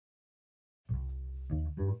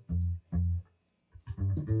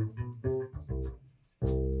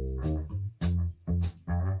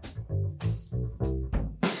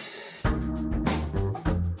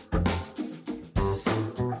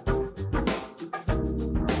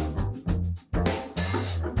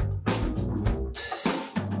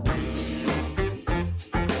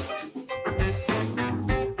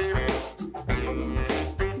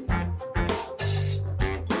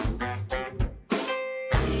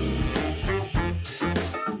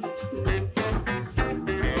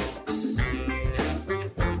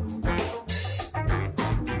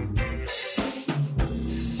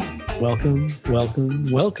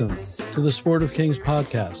Welcome to the Sport of Kings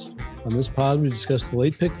podcast. On this pod, we discuss the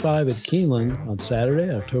late pick 5 at Keeneland on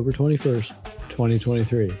Saturday, October 21st,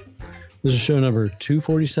 2023. This is show number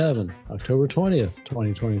 247, October 20th,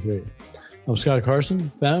 2023. I'm Scott Carson,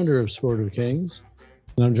 founder of Sport of Kings,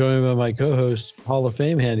 and I'm joined by my co-host, Hall of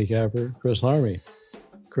Fame handicapper, Chris Larmy.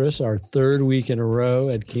 Chris, our third week in a row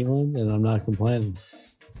at Keeneland, and I'm not complaining.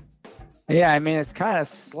 Yeah, I mean, it's kind of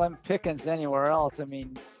slim pickings anywhere else. I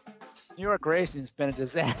mean, New York racing's been a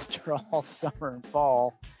disaster all summer and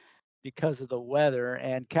fall because of the weather,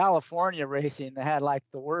 and California racing had like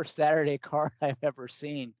the worst Saturday card I've ever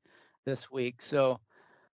seen this week. So,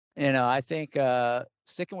 I think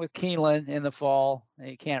sticking with Keeneland in the fall,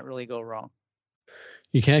 you can't really go wrong.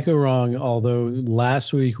 You can't go wrong, although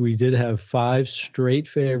last week we did have 5 straight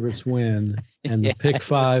favorites win, and the pick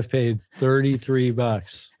 5 paid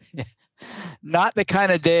 $33. Not the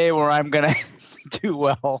kind of day where I'm going to do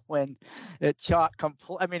well when it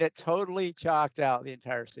totally chalked out the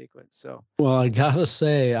entire sequence. So, well, I gotta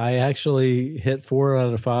say, I actually hit 4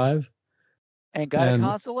 out of 5 and got a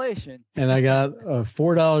consolation, and I got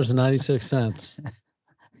 $4.96.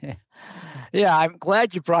 Yeah, I'm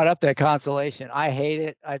glad you brought up that consolation. I hate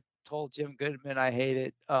it. I told Jim Goodman I hate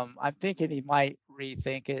it. I'm thinking he might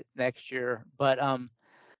rethink it next year, but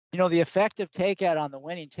the effective takeout on the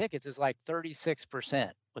winning tickets is like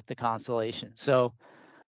 36% with the consolation. So,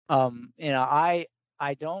 I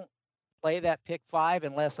don't play that pick 5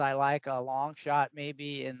 unless I like a long shot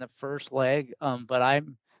maybe in the first leg. But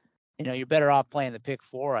you're better off playing the pick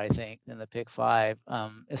 4, I think, than the pick 5,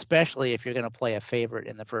 especially if you're going to play a favorite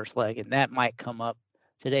in the first leg. And that might come up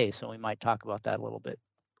today. So we might talk about that a little bit.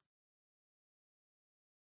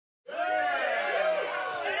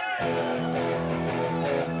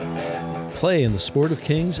 Play in the Sport of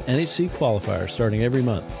Kings NHC qualifier starting every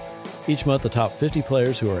month. Each month, the top 50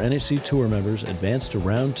 players who are NHC Tour members advance to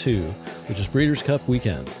round 2, which is Breeders' Cup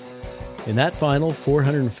weekend. In that final,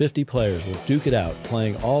 450 players will duke it out,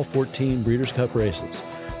 playing all 14 Breeders' Cup races.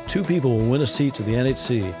 2 people will win a seat to the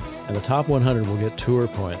NHC, and the top 100 will get tour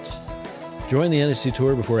points. Join the NHC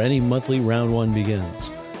Tour before any monthly round 1 begins.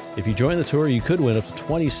 If you join the tour, you could win up to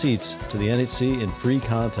 20 seats to the NHC in free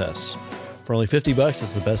contests. For only $50,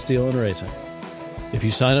 it's the best deal in racing. If you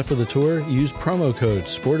sign up for the tour, use promo code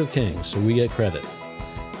Sport of Kings so we get credit.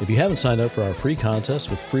 If you haven't signed up for our free contest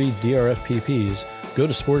with free DRFPPs, go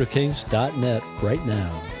to sportofkings.net right now.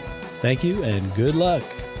 Thank you and good luck.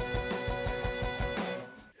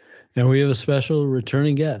 And we have a special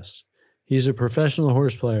returning guest. He's a professional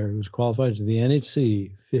horse player who's qualified to the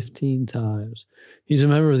NHC 15 times. He's a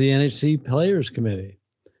member of the NHC Players Committee.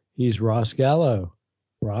 He's Ross Gallo.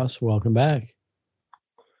 Ross, welcome back.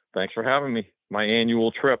 Thanks for having me. My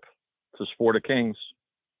annual trip to Sport of Kings.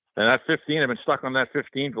 And that 15, I've been stuck on that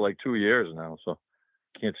 15 for like 2 years now. So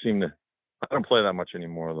I don't play that much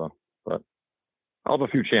anymore though. But I'll have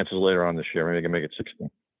a few chances later on this year. Maybe I can make it 16.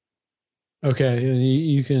 Okay. And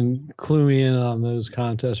you can clue me in on those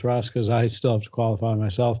contests, Ross, because I still have to qualify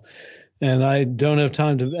myself. And I don't have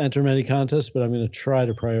time to enter many contests, but I'm going to try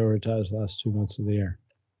to prioritize the last 2 months of the year.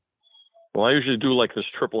 Well, I usually do like this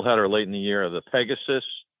triple header late in the year, the Pegasus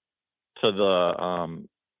to the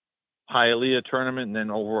Hialeah tournament, and then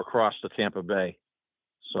over across to Tampa Bay.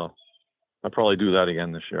 So I'll probably do that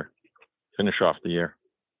again this year. Finish off the year.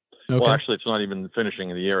 Okay. Well, actually, it's not even the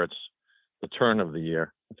finishing of the year. It's the turn of the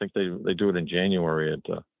year. I think they do it in January at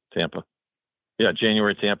Tampa. Yeah,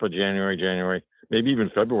 January, Tampa, January, maybe even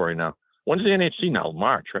February now. When's the NHC now?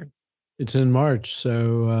 March, right? It's in March,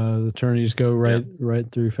 so the tourneys go right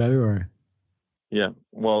through February. Yeah,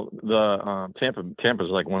 well, the Tampa's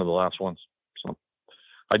like one of the last ones. So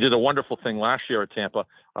I did a wonderful thing last year at Tampa.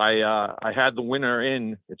 I had the winner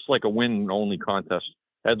in. It's like a win-only contest.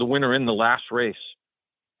 I had the winner in the last race,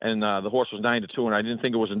 and the horse was 9-2, and I didn't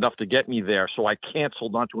think it was enough to get me there, so I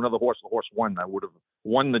canceled onto another horse. The horse won. I would have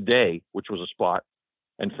won the day, which was a spot,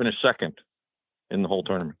 and finished second in the whole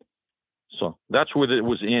tournament. So that's what it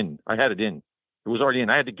was in. I had it in. It was already in.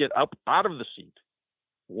 I had to get up out of the seat,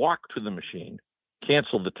 walk to the machine,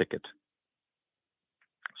 cancel the ticket.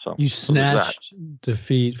 So you so there's that. snatched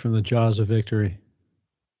defeat from the jaws of victory.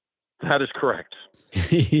 That is correct.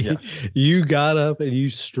 Yes. You got up and you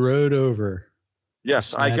strode over.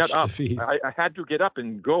 Yes, I got up. Defeat. I had to get up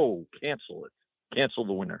and go cancel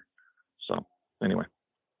the winner. So anyway.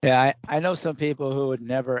 Yeah, I know some people who would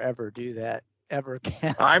never ever do that. Ever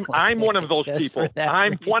cancel. I'm one of those people.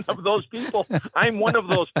 I'm one of those people. I'm one of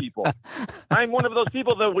those people. I'm one of those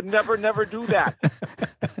people that would never do that.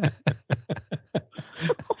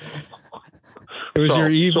 It was your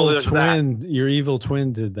evil twin. That. Your evil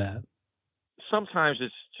twin did that. Sometimes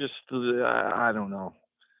it's just, I don't know.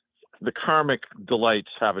 The karmic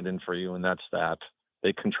delights have it in for you, and that's that.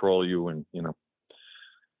 They control you, and, you know.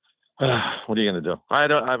 What are you going to do? I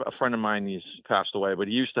have a friend of mine, he's passed away, but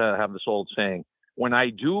he used to have this old saying, when I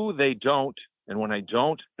do, they don't, and when I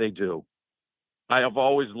don't, they do. I have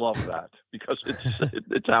always loved that because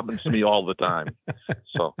it happens to me all the time.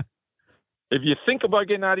 So if you think about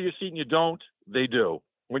getting out of your seat and you don't, they do.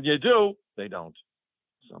 When you do, they don't.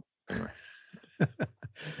 So anyway.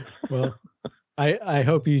 Well, I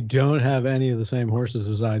hope you don't have any of the same horses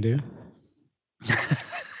as I do.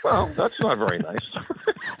 Well, that's not very nice.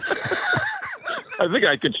 I think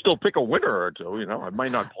I could still pick a winner or two. You know, I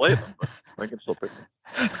might not play them, but I can still pick them.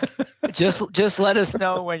 Just let us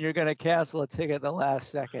know when you're going to cancel a ticket at the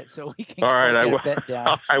last second, so we can. All right, I will. Bet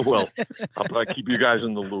down. I will. I'll keep you guys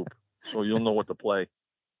in the loop, so you'll know what to play.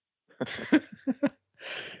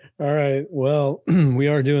 All right. Well, we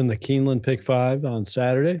are doing the Keeneland Pick 5 on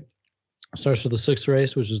Saturday. Starts with the 6th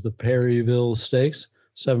race, which is the Perryville Stakes.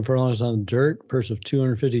 7 furlongs on the dirt. Purse of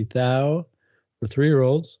 $250,000 for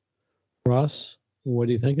 3-year-olds. Ross, what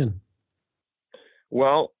are you thinking?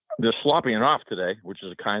 Well, they're slopping it off today, which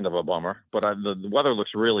is kind of a bummer. But the weather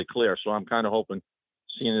looks really clear, so I'm kind of hoping,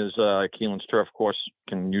 seeing as Keeneland's turf course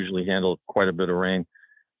can usually handle quite a bit of rain,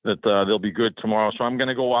 that they'll be good tomorrow. So I'm going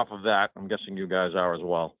to go off of that. I'm guessing you guys are as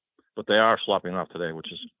well. But they are slopping off today,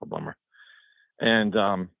 which is a bummer. And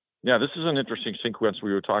yeah, this is an interesting sequence.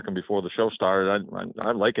 We were talking before the show started.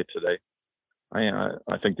 I like it today. I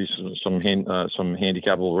think these are some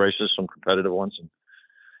handicapable races, some competitive ones, and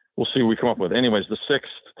we'll see what we come up with. Anyways, the 6th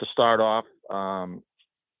to start off,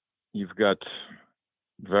 you've got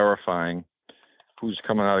Verifying, who's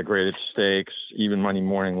coming out of graded stakes, even money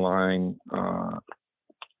morning line.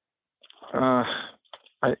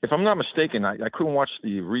 If I'm not mistaken, I couldn't watch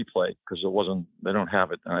the replay because they don't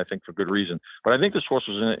have it, and I think for good reason. But I think this horse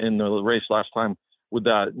was in the race last time with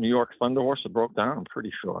that New York Thunder horse that broke down. I'm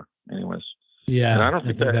pretty sure. Anyways. Yeah. And I don't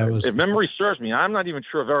think that was. If memory serves me, I'm not even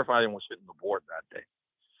sure Verifying was hitting the board that day.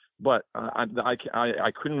 But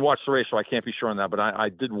I couldn't watch the race, so I can't be sure on that. But I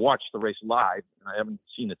did watch the race live, and I haven't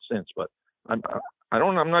seen it since. But I'm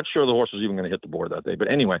not sure the horse was even going to hit the board that day.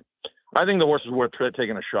 But anyway, I think the horse is worth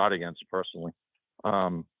taking a shot against personally.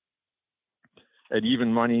 At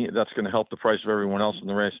even money, that's going to help the price of everyone else in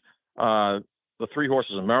the race. The 3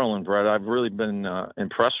 horses in Maryland bred, I've really been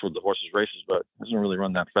impressed with the horses' races, but it doesn't really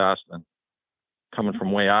run that fast. And coming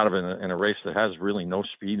from way out of it in a race that has really no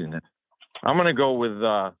speed in it, I'm going to go with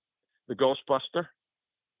the Ghostbuster,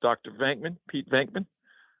 Pete Venkman,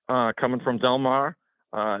 coming from Del Mar.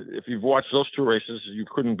 If you've watched those 2 races, you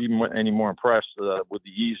couldn't be any more impressed with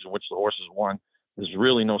the ease in which the horses won. There's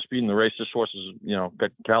really no speed in the race. This horse is,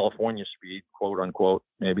 got California speed, quote unquote,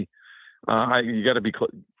 maybe. You got to be.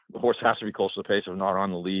 The horse has to be close to the pace, if not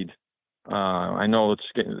on the lead. I know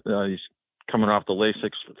he's coming off the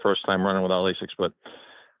Lasix, first time running without Lasix, but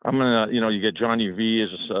I'm gonna, you get Johnny V as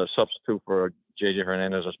a substitute for JJ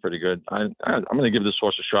Hernandez. That's pretty good. I'm gonna give this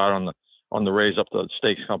horse a shot on the raise up the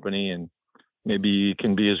stakes company, and maybe he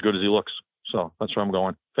can be as good as he looks. So that's where I'm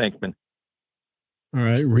going. Venkman. All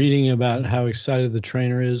right. Reading about how excited the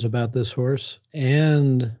trainer is about this horse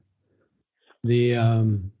and the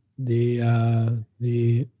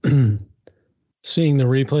seeing the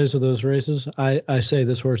replays of those races, I say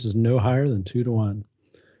this horse is no higher than 2-1.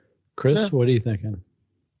 Chris, What are you thinking?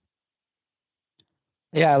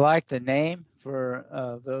 Yeah, I like the name for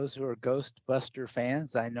those who are Ghostbuster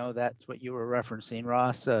fans. I know that's what you were referencing,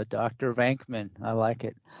 Ross. Dr. Venkman. I like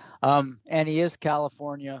it. And he is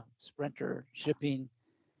California sprinter shipping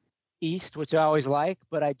east, which I always like,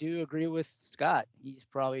 but I do agree with Scott. He's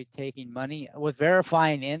probably taking money with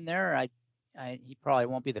Verifying in there. He probably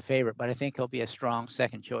won't be the favorite, but I think he'll be a strong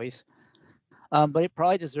second choice. But it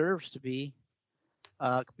probably deserves to be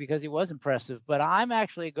because he was impressive. But I'm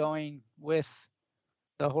actually going with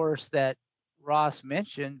the horse that Ross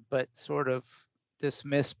mentioned, but sort of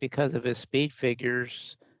dismissed because of his speed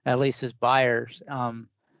figures, at least his buyers.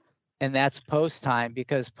 And that's Post Time,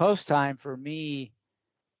 because Post Time for me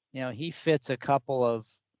he fits a couple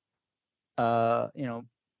of,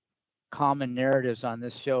 common narratives on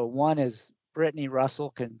this show. One is Brittany Russell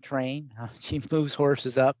can train. She moves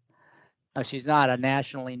horses up. She's not a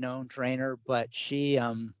nationally known trainer, but she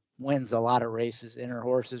wins a lot of races and her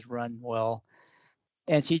horses run well.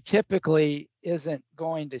 And she typically isn't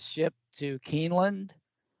going to ship to Keeneland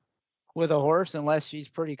with a horse unless she's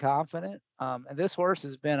pretty confident. And this horse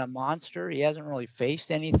has been a monster. He hasn't really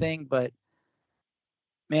faced anything, but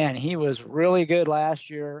man, he was really good last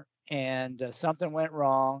year, and something went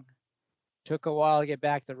wrong. Took a while to get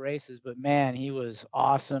back to the races, but man, he was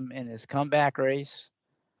awesome in his comeback race.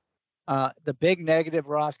 The big negative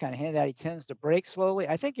Ross kind of hinted at, he tends to break slowly.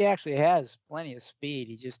 I think he actually has plenty of speed.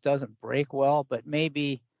 He just doesn't break well, but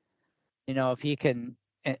maybe, if he can,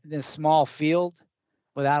 in this small field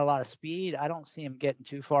without a lot of speed, I don't see him getting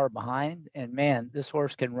too far behind. And man, this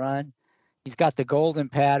horse can run. He's got the golden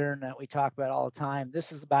pattern that we talk about all the time.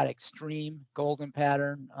 This is about extreme golden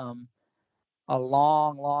pattern. A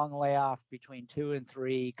long layoff between 2 and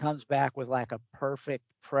 3, comes back with like a perfect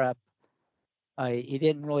prep. He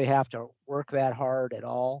didn't really have to work that hard at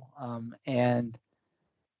all. And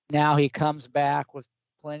now he comes back with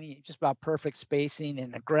plenty, just about perfect spacing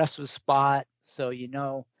and aggressive spot. So,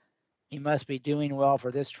 he must be doing well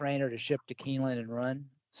for this trainer to ship to Keeneland and run.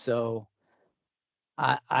 So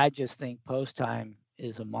I just think Post Time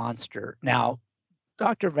is a monster. Now,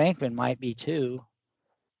 Dr. Venkman might be too,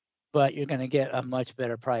 but you're going to get a much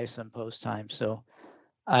better price on Post Time. So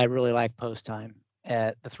I really like Post Time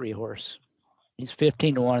at the 3 horse. He's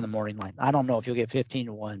 15 to 1 in the morning line. I don't know if you'll get 15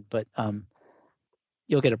 to 1, but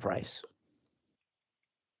you'll get a price.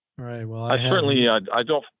 All right. Well, I certainly, I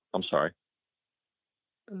don't, I'm sorry.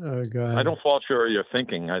 Go ahead. I don't fault your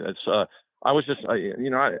thinking. I was just,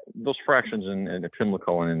 those fractions in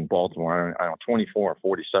Pimlico and in Baltimore, I don't know, 24 or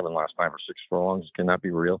 47 last time, or 6 furlongs. Can that be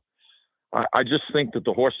real? I just think that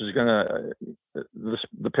the horse is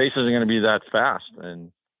the pace isn't going to be that fast. And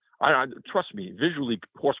I trust me, visually,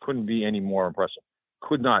 horse couldn't be any more impressive.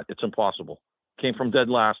 Could not. It's impossible. Came from dead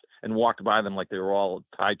last and walked by them like they were all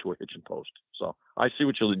tied to a hitching post. So I see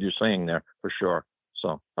what you're saying there for sure.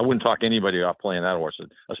 So I wouldn't talk anybody off playing that horse,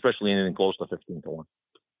 especially anything close to 15 to 1.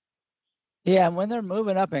 Yeah, and when they're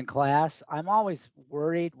moving up in class, I'm always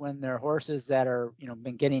worried when they're horses that are,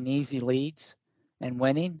 been getting easy leads and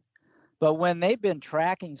winning. But when they've been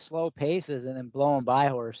tracking slow paces and then blowing by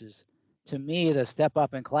horses, to me, the step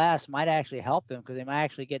up in class might actually help them, because they might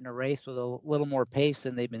actually get in a race with a little more pace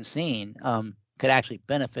than they've been seeing. Could actually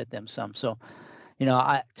benefit them some. So,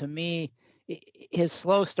 to me, his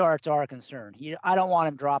slow starts are a concern. I don't want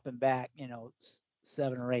him dropping back,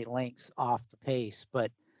 7 or 8 lengths off the pace.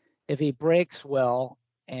 But if he breaks well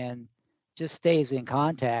and just stays in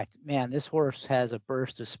contact, man, this horse has a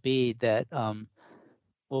burst of speed that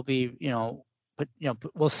will be, but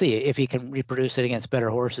we'll see if he can reproduce it against better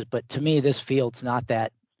horses. But to me, this field's not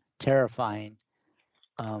that terrifying.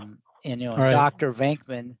 And right. Dr.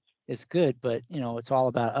 Venkman is good, but it's all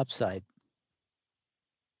about upside.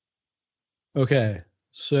 Okay,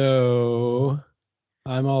 so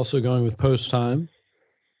I'm also going with Post Time,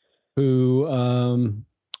 who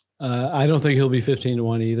I don't think he'll be 15 to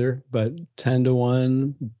 1 either, but 10 to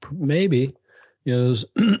 1 maybe. Those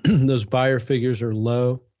those buyer figures are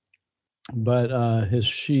low, but his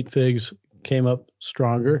sheet figs came up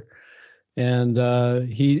stronger, and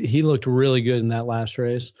he looked really good in that last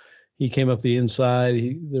race. He came up the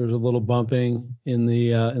inside. There was a little bumping in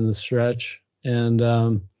the stretch, and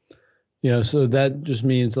so that just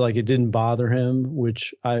means like it didn't bother him,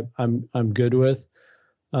 which I'm good with.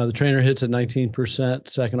 The trainer hits at 19%,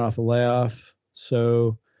 second off a layoff,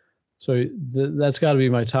 so that's got to be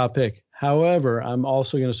my top pick. However, I'm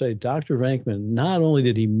also going to say Dr. Venkman, not only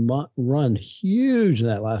did he run huge in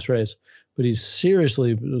that last race, but he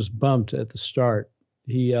seriously was bumped at the start.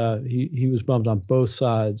 He was bumped on both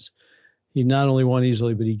sides. He not only won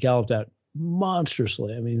easily, but he galloped out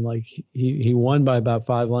monstrously. I mean, like he won by about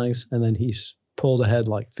 5 lengths, and then he pulled ahead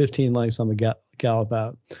like 15 lengths on the gallop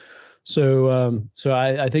out. So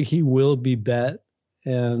I think he will be bet,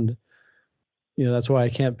 and that's why I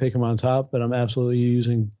can't pick him on top, but I'm absolutely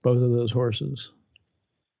using both of those horses.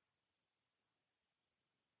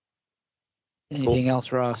 Anything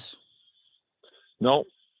else, Ross? No.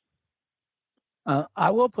 I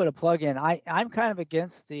will put a plug in. I'm kind of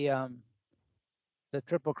against the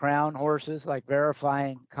Triple Crown horses, like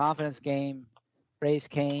Verifying, Confidence Game, Race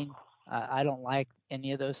Cane. I don't like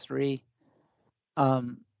any of those 3.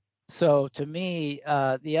 So to me,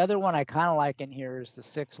 the other one I kind of like in here is the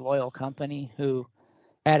 6 Loyal Company, who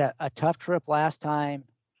had a tough trip last time.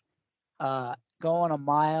 Going a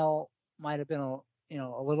mile might have been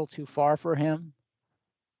a little too far for him.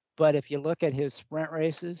 But if you look at his sprint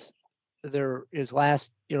races,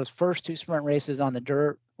 his first 2 sprint races on the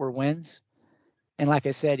dirt were wins. And like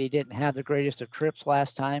I said, he didn't have the greatest of trips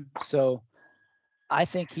last time. So I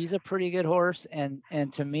think he's a pretty good horse. And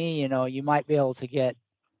to me, you might be able to get,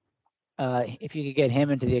 if you could get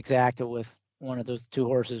him into the exacta with one of those 2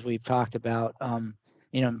 horses we've talked about,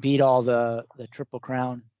 beat all the Triple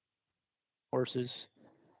Crown horses.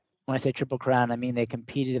 When I say Triple Crown, I mean they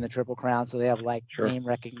competed in the Triple Crown, so they have name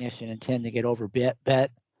recognition and tend to get over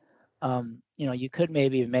bet. You could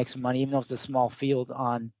maybe make some money, even though it's a small field,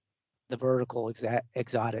 on the vertical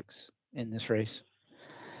exotics in this race.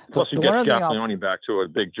 Plus, you get Scaglione back to a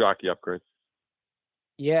big jockey upgrade.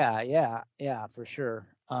 Yeah, for sure.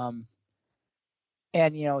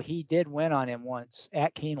 And he did win on him once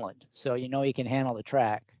at Keeneland, so he can handle the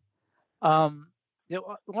track. One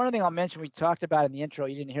other thing I'll mention, we talked about in the intro,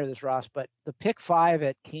 you didn't hear this, Ross, but the pick 5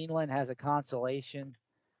 at Keeneland has a consolation.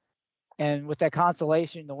 And with that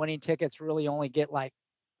consolation, the winning tickets really only get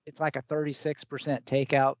it's like a 36%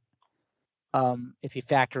 takeout if you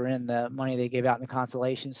factor in the money they gave out in the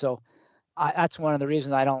consolation. So that's one of the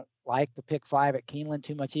reasons I don't like the pick 5 at Keeneland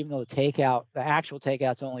too much, even though the actual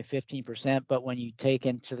takeout's only 15%. But when you take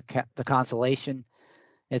into the consolation,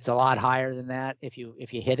 it's a lot higher than that if you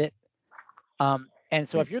hit it. And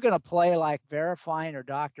so if you're going to play like Verifine or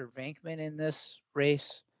Dr. Venkman in this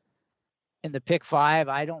race, in the pick 5,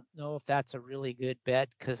 I don't know if that's a really good bet,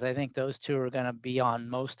 because I think those 2 are going to be on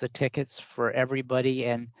most of the tickets for everybody.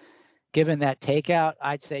 And given that takeout,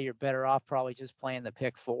 I'd say you're better off probably just playing the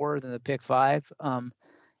pick 4 than the pick 5.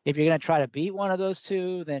 If you're going to try to beat one of those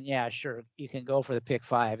 2, then yeah, sure, you can go for the pick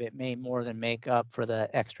 5. It may more than make up for the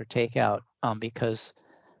extra takeout because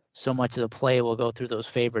so much of the play will go through those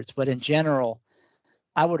favorites. But in general,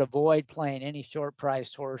 I would avoid playing any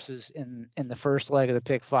short-priced horses in the first leg of the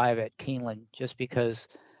pick 5 at Keeneland, just because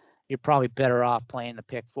you're probably better off playing the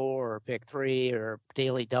pick 4 or pick 3 or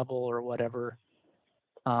daily double or whatever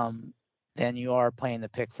than you are playing the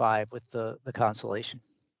pick 5 with the consolation.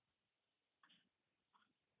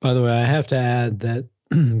 By the way, I have to add that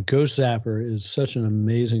Ghost Zapper is such an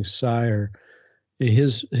amazing sire.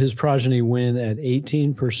 His progeny win at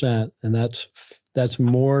 18%, and that's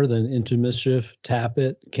more than Into Mischief, Tap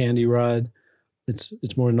It, Candy Ride.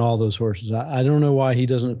 It's more than all those horses. I don't know why he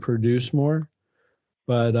doesn't produce more,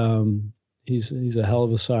 but he's a hell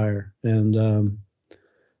of a sire, and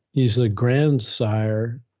he's the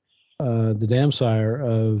grandsire, the dam sire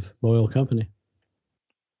of Loyal Company.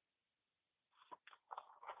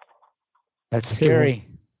 That's scary.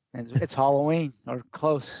 It's Halloween or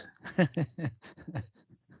close.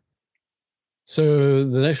 So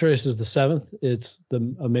the next race is the 7th. It's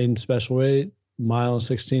a maiden special weight,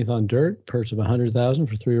 1.16 on dirt, purse of $100,000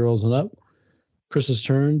 for 3-year-olds and up. Chris's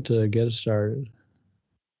turn to get us started.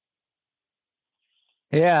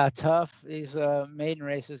 Yeah, tough. These maiden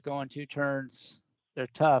races going 2 turns. They're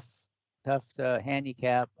tough to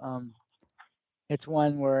handicap. It's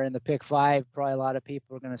one where in the pick 5, probably a lot of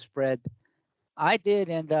people are going to spread. I did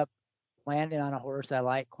end up landing on a horse I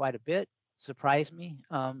like quite a bit. Surprised me,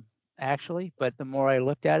 actually. But the more I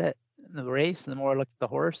looked at it in the race, the more I looked at the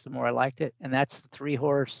horse, the more I liked it. And that's the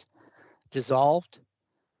 3-horse Dissolved.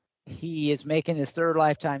 He is making his 3rd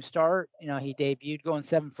lifetime start. He debuted going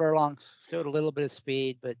 7 furlongs, showed a little bit of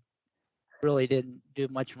speed, but really didn't do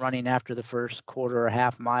much running after the first quarter or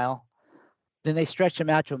half mile. Then they stretched him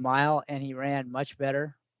out to a mile, and he ran much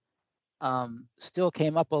better. Still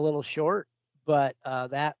came up a little short, but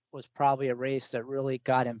that was probably a race that really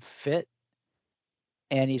got him fit.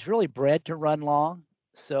 And he's really bred to run long.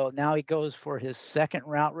 So now he goes for his 2nd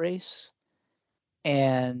route race.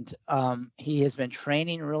 And he has been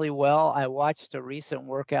training really well. I watched a recent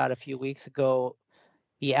workout a few weeks ago.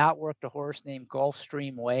 He outworked a horse named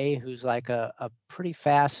Gulfstream Way, who's like a pretty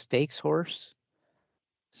fast stakes horse.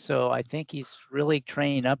 So I think he's really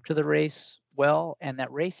training up to the race well. And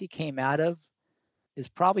that race he came out of is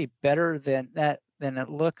probably better than it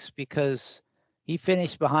looks, because he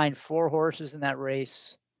finished behind 4 horses in that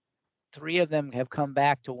race. 3 of them have come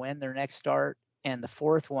back to win their next start, and the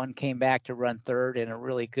 4th one came back to run 3rd in a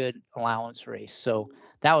really good allowance race. So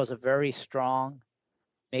that was a very strong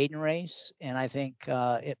maiden race, and I think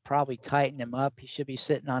it probably tightened him up. He should be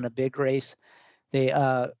sitting on a big race.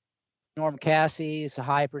 Norm Cassie is a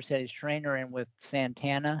high percentage trainer, and with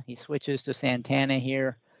Santana, he switches to Santana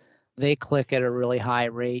here. They click at a really high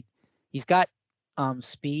rate. He's got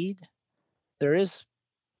speed. There is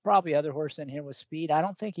probably other horse in here with speed. I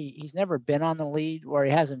don't think he's never been on the lead where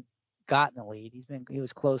he hasn't gotten the lead. He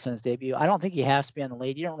was close on his debut. I don't think he has to be on the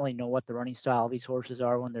lead. You don't really know what the running style of these horses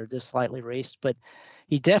are when they're this slightly raced, but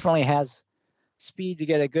he definitely has speed to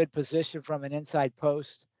get a good position from an inside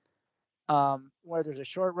post, where there's a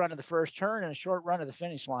short run of the first turn and a short run of the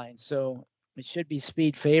finish line. So it should be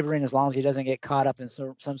speed favoring as long as he doesn't get caught up in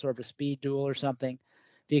some sort of a speed duel or something.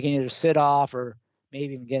 If he can either sit off or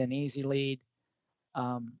maybe even get an easy lead,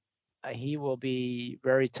 he will be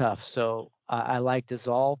very tough. So I like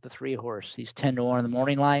Dissolve, the 3-horse. He's 10-1 on the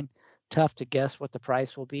morning line. Tough to guess what the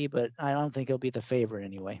price will be, but I don't think he'll be the favorite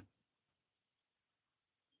anyway.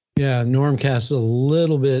 Yeah, Normcast a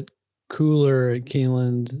little bit cooler at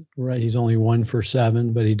Keeneland, right? He's only 1 for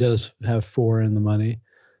 7, but he does have 4 in the money.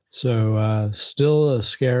 So still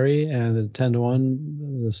scary, and at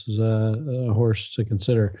 10-1, this is a horse to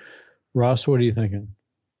consider. Ross, what are you thinking?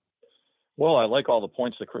 Well, I like all the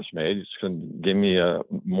points that Chris made. It's going to give me a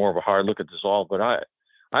more of a hard look at Dissolve, but I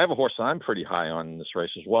have a horse that I'm pretty high on in this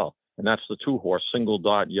race as well, and that's the 2-horse Single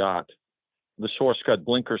Dot Yacht. This horse got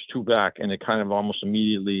blinkers 2 back, and it kind of almost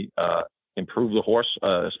immediately improved the horse,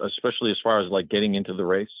 especially as far as like getting into the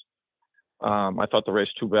race. I thought the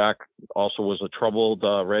race 2 back also was a troubled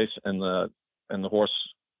race, and the horse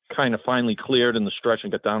kind of finally cleared in the stretch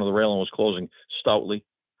and got down to the rail and was closing stoutly.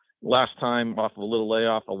 Last time off of a little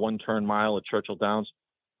layoff, a 1-turn mile at Churchill Downs,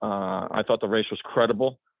 I thought the race was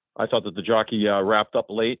credible. I thought that the jockey wrapped up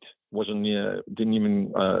late, didn't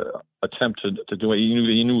even attempt to do it.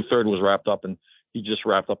 He knew third was wrapped up, and he just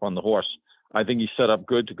wrapped up on the horse. I think he set up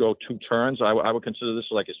good to go 2 turns. I would consider this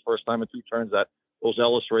like his first time at 2 turns. That those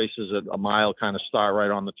Ellis races at a mile kind of start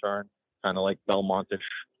right on the turn, kind of like Belmontish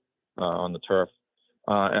on the turf.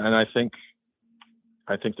 And I think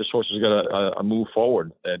this horse has got a move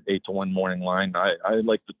forward at 8-1 morning line. I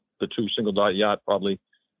like the 2 Single Dot Yacht probably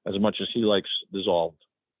as much as he likes Dissolved.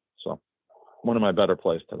 So one of my better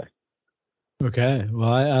plays today. Okay.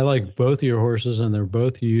 Well, I like both of your horses, and they're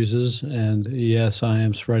both uses. And yes, I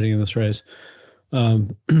am spreading in this race.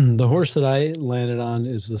 The horse that I landed on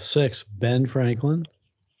is the 6, Ben Franklin,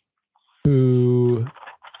 who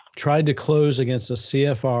tried to close against a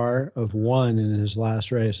CFR of 1 in his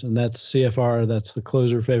last race. And that's CFR, that's the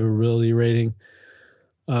closer favorability rating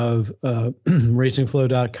of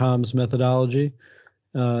racingflow.com's methodology.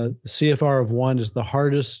 CFR of 1 is the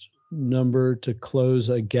hardest number to close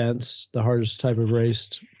against, the hardest type of race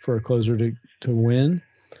for a closer to win.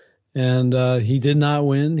 And he did not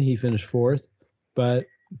win. He finished 4th, but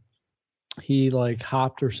he like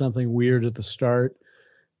hopped or something weird at the start.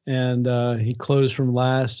 And he closed from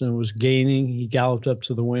last and was gaining. He galloped up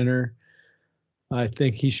to the winner. I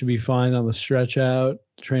think he should be fine on the stretch out.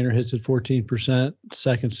 The trainer hits at 14%.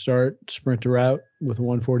 Second start, sprint to route with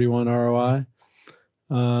 141 ROI.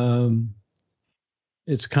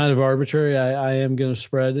 It's kind of arbitrary. I am going to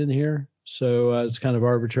spread in here. So it's kind of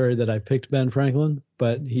arbitrary that I picked Ben Franklin,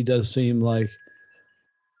 but he does seem like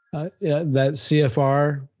that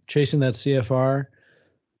CFR, chasing that CFR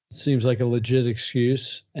seems like a legit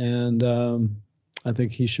excuse. And I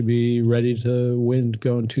think he should be ready to win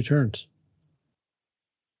going 2 turns.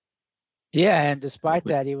 Yeah, and despite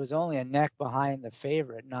that, he was only a neck behind the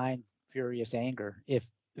favorite, 9 Furious Anger. If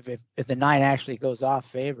the 9 actually goes off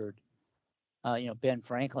favored, Ben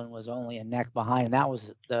Franklin was only a neck behind, and that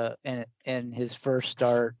was in his first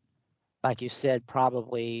start, like you said,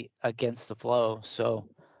 probably against the flow. So,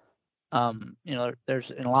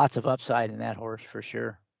 there's lots of upside in that horse for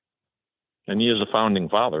sure. And he is a founding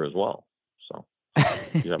father as well, so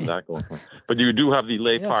you have that going. But you do have the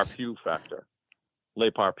Le Parpieu factor. Le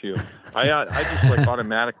Parpieu. I just like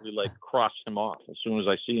automatically like cross him off as soon as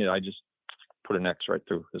I see it. I just put an X right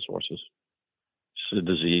through his horses. It's a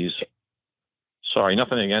disease. Sorry,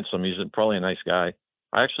 nothing against him. He's probably a nice guy.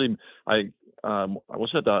 I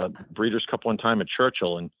was at the Breeders' Cup one time at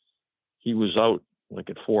Churchill, and he was out like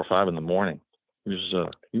at 4 or 5 in the morning. He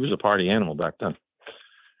was a party animal back then.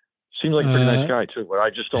 Seems like a pretty nice guy too, but I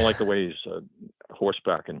just don't like the way he's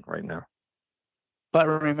horsebacking right now. But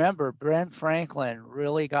remember, Ben Franklin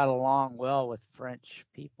really got along well with French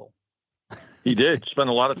people. He did spend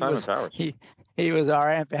a lot of time in Paris. He was our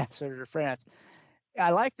ambassador to France.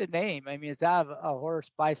 I like the name. I mean, it's out of a horse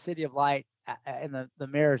by City of Light, and the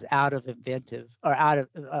mare's out of Inventive, or out of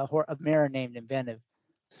a mare named Inventive.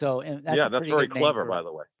 So that's very clever, by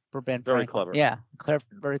the way. For Ben Very Franklin. clever. Yeah,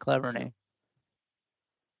 very clever name.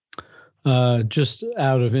 Just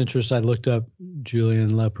out of interest, I looked up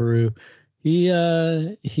Julien Leparoux.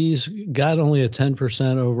 He's got only a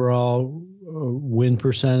 10% overall win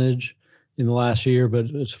percentage in the last year, but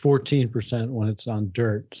it's 14% when it's on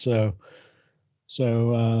dirt. So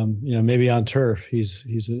So maybe on turf he's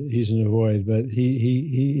an avoid, but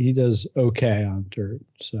he does okay on dirt.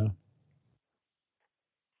 So.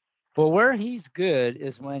 Well, where he's good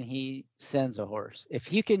is when he sends a horse.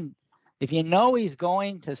 If you know he's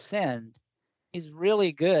going to send, he's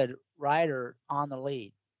really good rider on the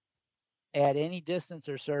lead at any distance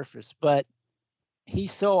or surface. But he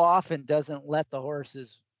so often doesn't let the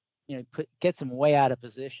horses, gets him way out of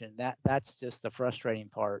position. That's just the frustrating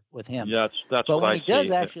part with him. Yeah, that's but what when I he does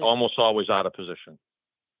see. actually, Almost always out of position,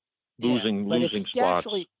 losing spots.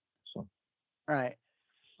 Actually, so. Right.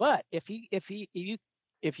 But if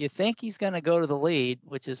you think he's going to go to the lead,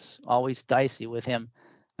 which is always dicey with him,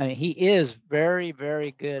 I mean, he is very,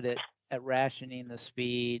 very good at rationing the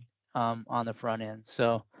speed on the front end.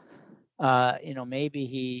 So,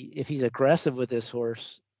 maybe if he's aggressive with this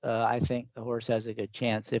horse, I think the horse has a good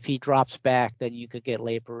chance. If he drops back, then you could get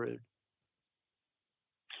Le Peroud.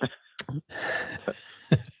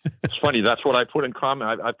 It's funny. That's what I put in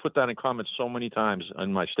comment. I put that in comments so many times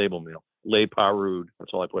in my stable meal. Le Peroud. That's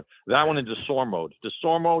all I put. That one in Desor mode.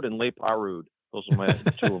 Desor mode and Le Peroud. Those are my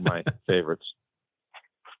two of my favorites.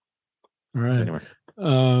 All right. Anyway.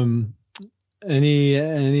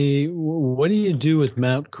 What do you do with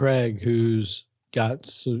Mount Craig, who's got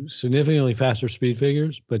significantly faster speed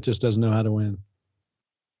figures, but just doesn't know how to win?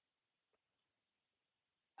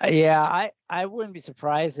 Yeah, I wouldn't be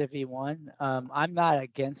surprised if he won. I'm not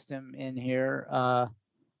against him in here. I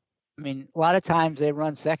mean, a lot of times they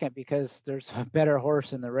run second because there's a better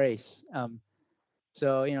horse in the race.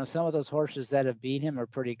 So, some of those horses that have beat him are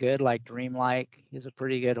pretty good, like Dreamlike is a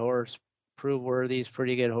pretty good horse. Prove Worthy is a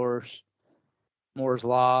pretty good horse. Moore's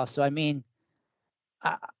Law. So, I mean,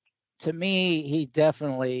 to me, he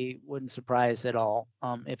definitely wouldn't surprise at all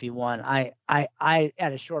if he won. I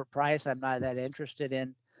at a short price, I'm not that interested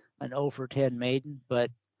in an 0 for 10 maiden, but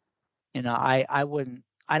I wouldn't.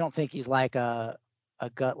 I don't think he's like a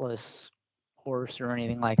gutless horse or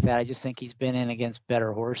anything like that. I just think he's been in against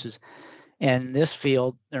better horses. And this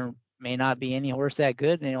field, there may not be any horse that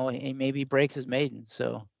good. He maybe breaks his maiden.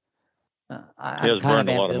 So I'm kind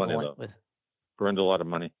of ambivalent with. Burned a lot of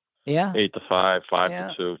money. Yeah. 8 to 5, 5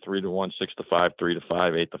 to 2, 3 to 1, 6 to 5, 3 to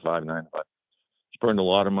 5, 8 to 5, 9 to 5. He's burned a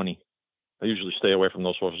lot of money. I usually stay away from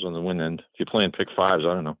those horses on the win end. If you're playing pick fives,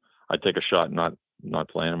 I don't know. I'd take a shot not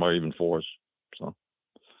playing them, or even fours. So,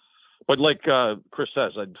 but like Chris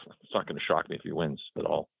says, it's not going to shock me if he wins at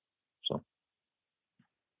all. So.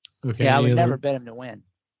 Okay. Yeah, I would never bet him to win.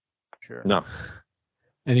 Sure. No.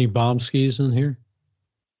 Any bomb skis in here?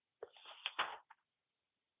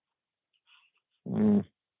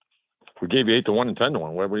 We gave you 8 to 1 and 10 to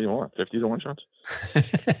 1. What do you want? 50 to 1 shots?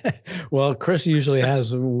 Well, Chris usually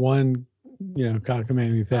has one,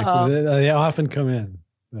 cockamamie pick. They often come in.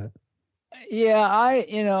 But. Yeah,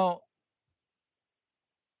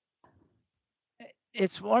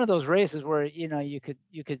 it's one of those races where you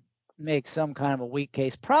could make some kind of a weak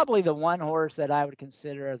case. Probably the one horse that I would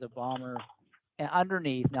consider as a bomber and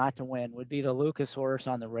underneath, not to win, would be the Lucas horse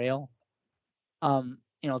on the rail.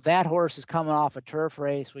 That horse is coming off a turf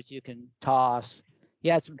race, which you can toss. He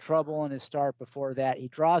had some trouble in his start before that. He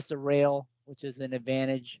draws the rail, which is an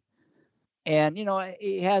advantage. And,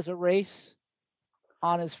 he has a race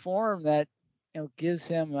on his form that, gives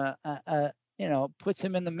him puts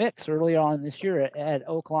him in the mix early on this year at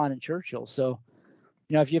Oaklawn and Churchill. So,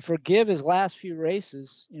 if you forgive his last few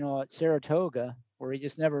races, at Saratoga, where he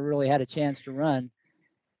just never really had a chance to run,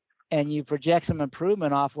 and you project some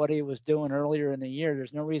improvement off what he was doing earlier in the year,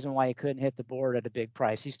 there's no reason why he couldn't hit the board at a big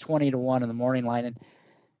price. He's 20 to 1 in the morning line, and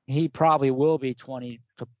he probably will be 20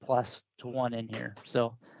 to plus to 1 in here.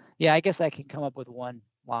 So, yeah, I guess I can come up with one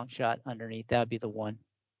long shot underneath. That would be the one.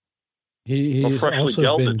 He's freshly also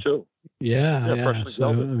gelded been, too. Yeah. Freshly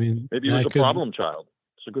so, gelded. I mean, maybe he was a problem child.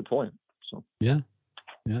 It's a good point. So. Yeah.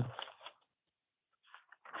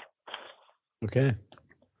 Okay.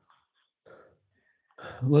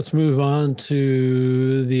 Let's move on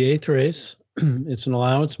to the 8th race. It's an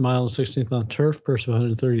allowance, mile and 16th on turf, purse of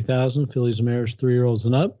 130,000. Fillies and mares, 3-year-olds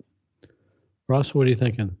and up. Ross, what are you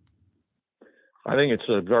thinking? I think it's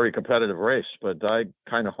a very competitive race, but I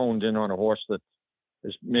kind of honed in on a horse that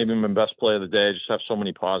is maybe my best play of the day. I just have so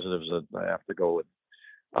many positives that I have to go with.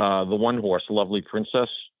 The one horse, Lovely Princess,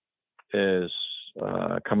 is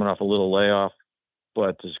coming off a little layoff,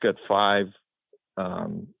 but has got 5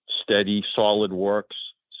 steady, solid works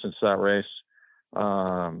since that race.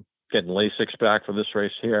 Getting Lasix back for this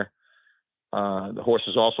race here. The horse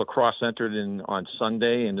is also cross-entered on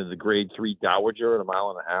Sunday into the Grade 3 Dowager at 1.5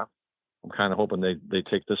 miles. I'm kind of hoping they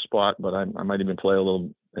take this spot, but I might even play a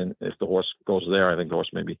little. And if the horse goes there, I think the horse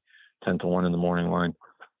maybe 10 to 1 in the morning line.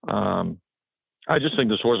 I just think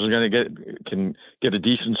this horse is going to can get a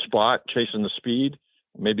decent spot chasing the speed.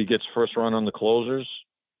 Maybe gets first run on the closers.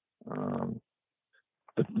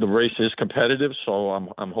 The race is competitive, so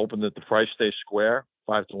I'm hoping that the price stays square,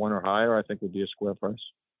 5-1 or higher. I think would be a square price.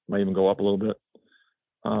 Might even go up a little bit.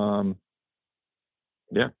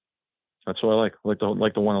 Yeah, that's what I like. I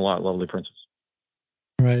like the one a lot. Lovely Princess.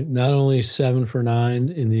 Right. Not only 7 for 9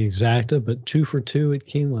 in the exacta, but 2 for 2 at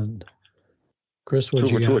Keeneland. Chris,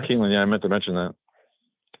 what you got? 2 for 2 at Keeneland. Yeah, I meant to mention that.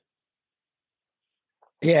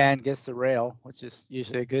 Yeah, and gets the rail, which is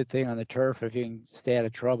usually a good thing on the turf. If you can stay out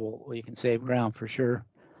of trouble, well, you can save ground for sure.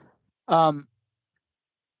 I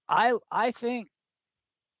think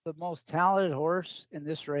the most talented horse in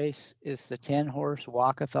this race is the 10-horse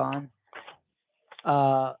Walkathon.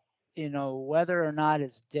 Whether or not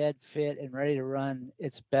it's dead fit and ready to run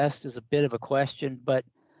its best is a bit of a question, but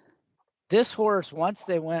this horse, once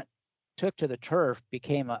they took to the turf,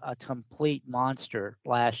 became a complete monster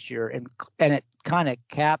last year, and it kind of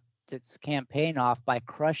capped its campaign off by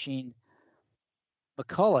crushing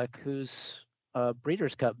McCulloch, who's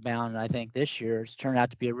Breeders' Cup bound, I think this year. It's turned out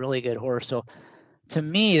to be a really good horse. So to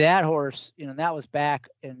me, that horse, that was back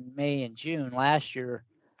in May and June last year.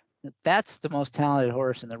 That's the most talented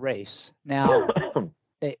horse in the race. Now,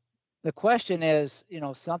 the question is,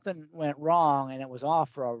 something went wrong and it was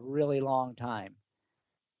off for a really long time.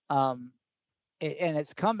 And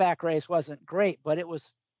its comeback race wasn't great, but it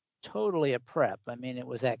was totally a prep. I mean, it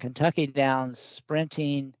was at Kentucky Downs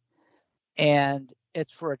sprinting, and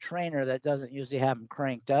it's for a trainer that doesn't usually have them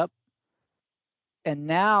cranked up. And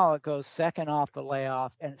now it goes second off the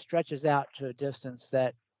layoff and it stretches out to a distance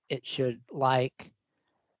that it should like.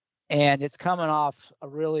 And it's coming off a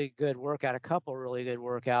really good workout, a couple really good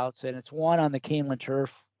workouts, and it's won on the Keeneland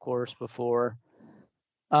turf course before.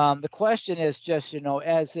 The question is just,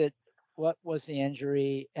 what was the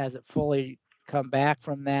injury? Has it fully come back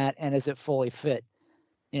from that? And is it fully fit?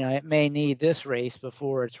 It may need this race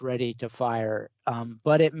before it's ready to fire,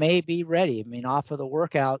 but it may be ready. I mean, off of the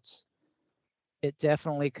workouts, it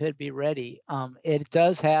definitely could be ready. It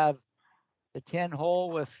does have the 10 hole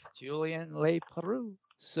with Julien Leparoux.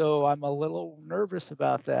 So I'm a little nervous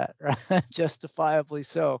about that, right? Justifiably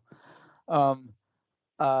so.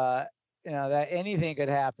 That anything could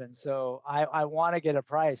happen. So I want to get a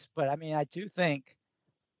price, but I mean, I do think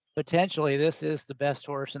potentially this is the best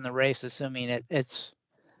horse in the race, assuming it's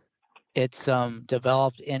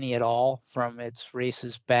developed any at all from its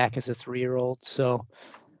races back as a 3-year-old. So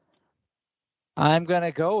I'm going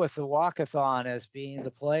to go with the Walkathon as being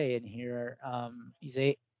the play in here.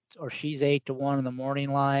 She's 8-1 in the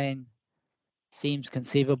morning line. Seems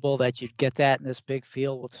conceivable that you'd get that in this big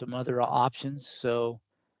field with some other options. So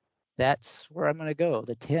that's where I'm going to go.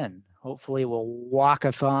 The 10. Hopefully we'll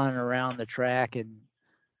Walkathon around the track,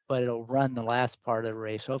 but it'll run the last part of the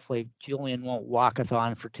race. Hopefully Julian won't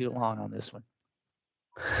Walkathon for too long on this one.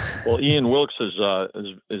 Well, Ian Wilkes has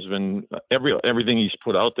been everything he's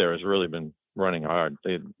put out there has really been running hard.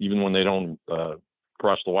 Even when they don't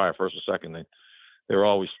cross the wire first or second, they're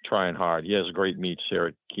always trying hard. He has great meets here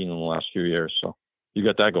at Keeneland the last few years, so you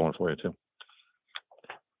got that going for you too.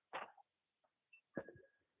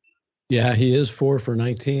 Yeah, he is 4 for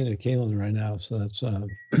 19 at Keeneland right now, so that's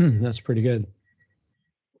that's pretty good.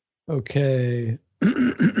 Okay,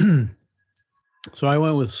 so I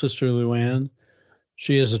went with Sister Luann.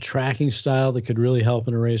 She has a tracking style that could really help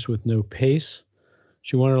in a race with no pace.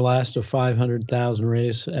 She won her last of 500,000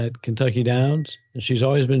 race at Kentucky Downs, and she's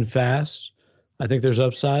always been fast. I think there's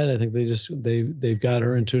upside. I think they've got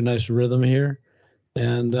her into a nice rhythm here,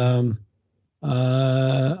 and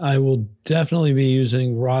I will definitely be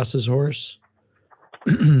using Ross's horse,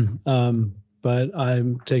 but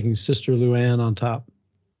I'm taking Sister Luann on top.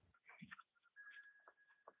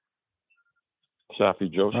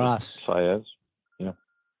 Safi Joseph, Ross. Saez, yeah,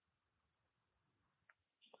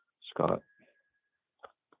 Scott.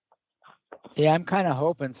 Yeah, I'm kind of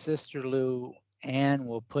hoping Sister Lou Ann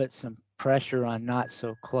will put some pressure on Not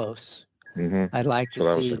So Close. Mm-hmm. I'd like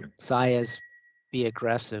to see Saez be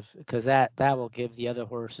aggressive, because that will give the other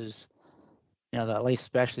horses, at least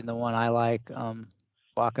especially the one I like,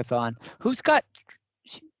 Walkathon.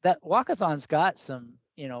 That Walkathon's got some,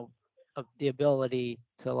 the ability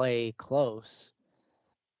to lay close.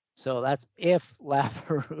 So that's if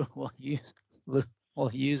Laveroux will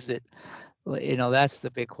use it. That's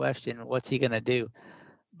the big question. What's he going to do?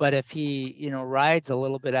 But if he, rides a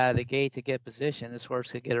little bit out of the gate to get position, this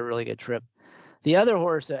horse could get a really good trip. The other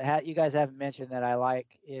horse that you guys haven't mentioned that I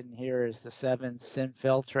like in here is the 7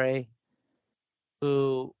 Sinfiltre,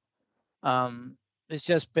 who has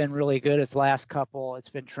just been really good its last couple. It's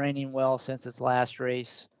been training well since its last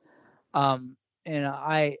race.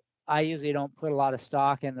 I usually don't put a lot of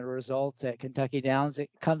stock in the results at Kentucky Downs. It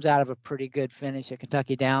comes out of a pretty good finish at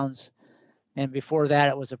Kentucky Downs, and before that,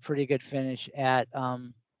 it was a pretty good finish at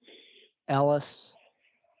Ellis,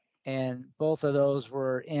 and both of those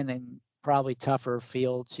were in probably tougher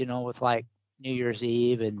fields, with like New Year's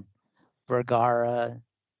Eve and Vergara,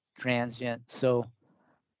 Transient. So,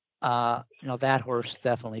 that horse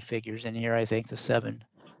definitely figures in here. I think the 7.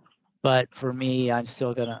 But for me, I'm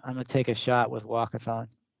gonna take a shot with Walkathon.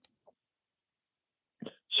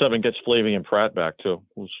 7 gets Flavian Pratt back too,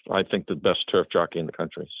 who's I think the best turf jockey in the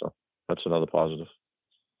country. So that's another positive.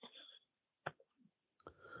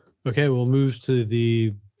 Okay, we'll move to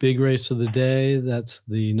the big race of the day. That's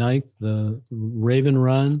the 9th, the Raven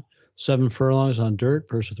Run, 7 furlongs on dirt,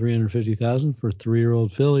 purse of $350,000 for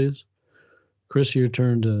 3-year-old fillies. Chris, your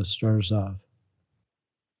turn to start us off.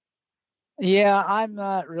 Yeah, I'm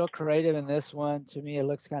not real creative in this one. To me, it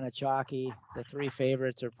looks kind of chalky. The 3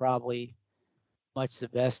 favorites are probably much the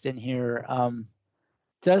best in here.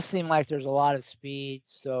 Does seem like there's a lot of speed.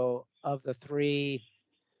 So of the 3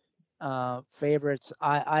 favorites,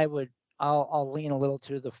 I'll lean a little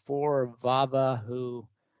to the 4 Vava, who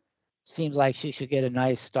seems like she should get a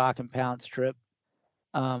nice stock and pounds trip.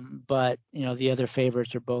 But the other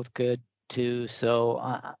favorites are both good too. So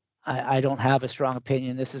I don't have a strong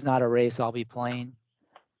opinion. This is not a race I'll be playing,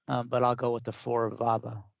 but I'll go with the 4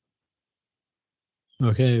 Vava.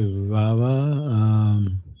 Okay, Vava.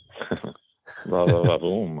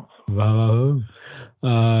 Boom. Vava.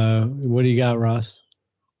 What do you got, Ross?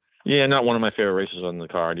 Yeah, not one of my favorite races on the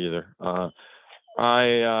card either. I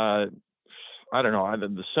don't know.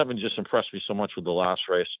 The 7 just impressed me so much with the last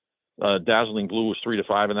race. Dazzling Blue was 3 to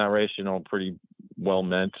 5 in that race. Pretty well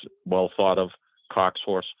meant, well thought of Cox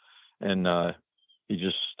horse, and she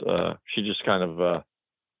just kind of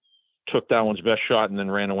took that one's best shot and then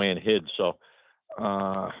ran away and hid. So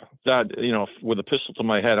that with a pistol to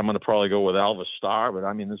my head, I'm going to probably go with Alva Star. But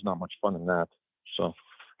I mean, there's not much fun in that. So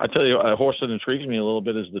I tell you, a horse that intrigues me a little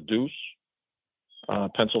bit is the Deuce,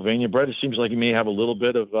 Pennsylvania bred. It seems like he may have a little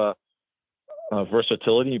bit of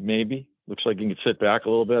versatility, maybe. Looks like he can sit back a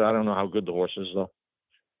little bit. I don't know how good the horse is, though.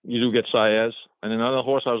 You do get Saez. And another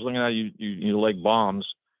horse I was looking at, you like Bombs.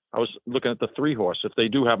 I was looking at the 3 horse. If they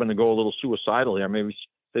do happen to go a little suicidal here, maybe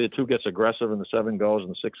say the 2 gets aggressive and the 7 goes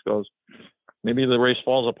and the 6 goes, maybe the race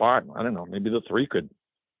falls apart. I don't know. Maybe the 3 could.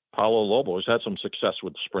 Paulo Lobo has had some success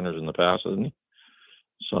with sprinters in the past, hasn't he?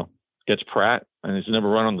 So gets Pratt, and he's never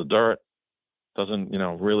run on the dirt. Doesn't,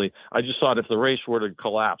 really. I just thought if the race were to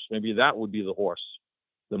collapse, maybe that would be the horse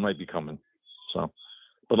that might be coming. So,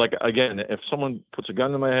 but again, if someone puts a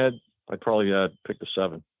gun to my head, I'd probably pick the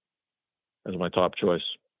 7 as my top choice.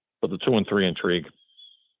 But the 2 and 3 intrigue.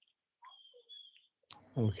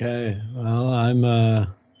 Okay. Well, I'm going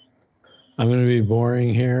to be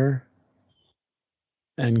boring here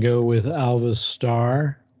and go with Alva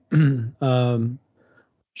Star.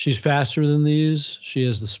 She's faster than these. She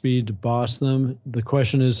has the speed to boss them. The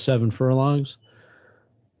question is 7 furlongs.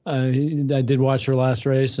 I did watch her last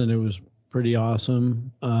race, and it was pretty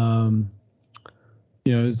awesome.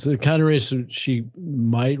 It's the kind of race that she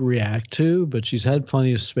might react to, but she's had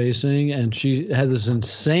plenty of spacing, and she had this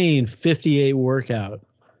insane 58 workout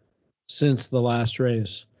since the last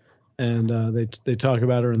race. And they talk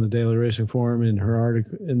about her in the Daily Racing Form in her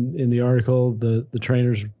article. In the article, the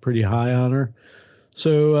trainer's pretty high on her.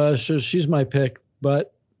 So she's my pick,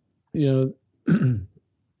 but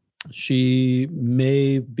she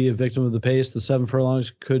may be a victim of the pace. The 7 furlongs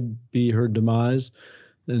could be her demise.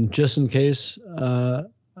 And just in case,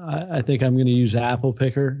 I think I'm going to use Apple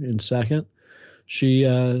Picker in second. She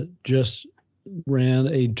just ran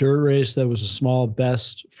a dirt race that was a small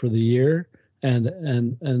best for the year and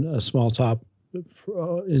a small top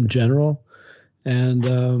in general.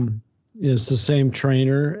 And it's the same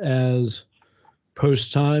trainer as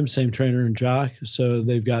Post Time, same trainer and jock. So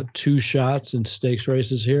they've got 2 shots in stakes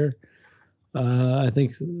races here. I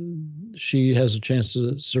think she has a chance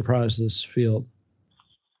to surprise this field.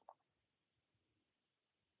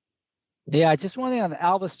 Yeah, just one thing on the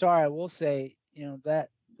Alva Star, I will say, that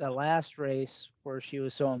the last race where she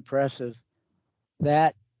was so impressive,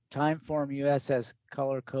 that Timeform US has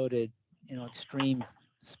color-coded, extreme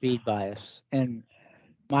speed bias. And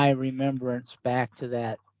my remembrance back to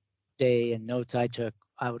that day and notes I took,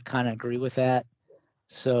 I would kind of agree with that.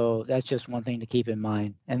 So that's just one thing to keep in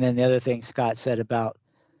mind. And then the other thing Scott said about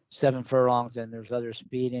 7 furlongs and there's other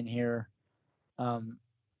speed in here.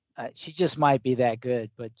 She just might be that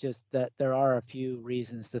good, but just that there are a few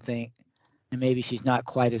reasons to think, and maybe she's not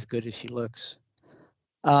quite as good as she looks.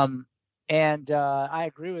 And I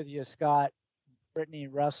agree with you, Scott. Brittany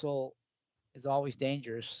Russell is always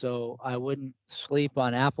dangerous. So I wouldn't sleep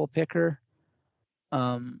on Apple Picker.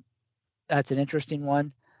 That's an interesting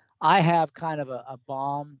one. I have kind of a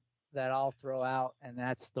bomb that I'll throw out, and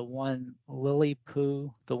that's the one Lily Poo,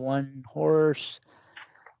 the one horse.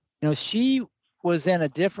 She was in a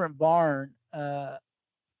different barn,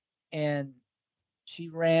 and she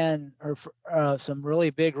ran some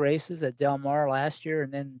really big races at Del Mar last year,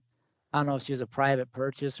 and then I don't know if she was a private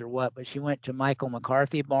purchase or what, but she went to Michael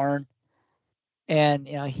McCarthy barn, and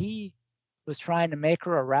he was trying to make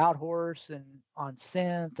her a route horse and on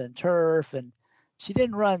synth and turf, and she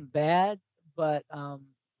didn't run bad, but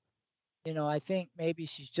I think maybe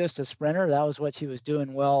she's just a sprinter. That was what she was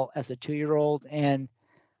doing well as a 2-year-old, and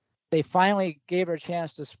they finally gave her a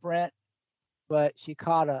chance to sprint, but she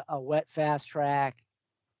caught a wet fast track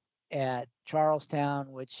at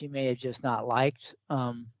Charlestown, which she may have just not liked.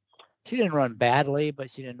 She didn't run badly, but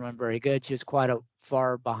she didn't run very good. She was quite a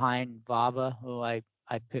far behind Vava, who I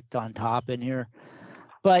picked on top in here.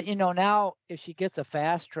 But, now if she gets a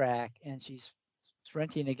fast track and she's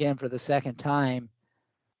sprinting again for the second time,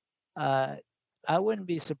 I wouldn't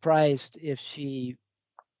be surprised if she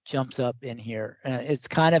jumps up in here. It's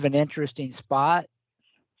kind of an interesting spot.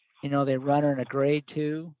 They run her in a grade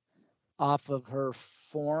 2 off of her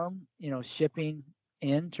form, shipping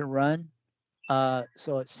in to run.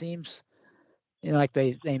 So it seems, like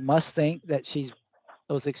they must think that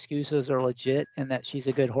those excuses are legit and that she's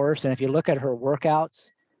a good horse. And if you look at her workouts,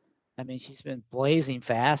 I mean, she's been blazing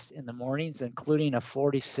fast in the mornings, including a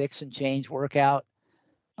 46 and change workout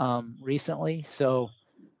recently. So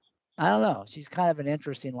I don't know. She's kind of an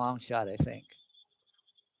interesting long shot, I think.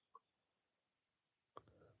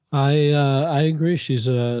 I agree. She's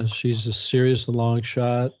a serious long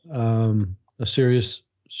shot.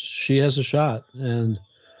 She has a shot, and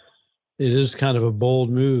it is kind of a bold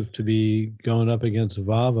move to be going up against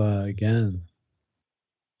Vava again.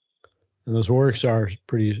 And those works are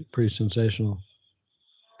pretty sensational.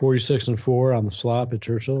 46-4 on the slop at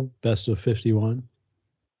Churchill, best of 51.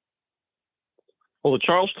 Well, the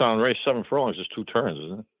Charlestown race, 7 furlongs is 2 turns,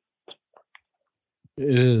 isn't it?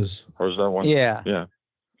 It is. Or is that one? Yeah. Yeah.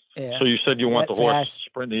 Yeah. So you said you want the horse fast.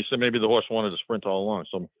 sprint. You said maybe the horse wanted to sprint all along.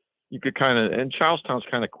 So you could kind of, and Charlestown's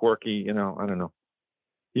kind of quirky, I don't know.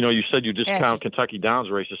 You said you discount Kentucky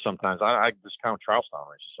Downs races sometimes. I discount Charlestown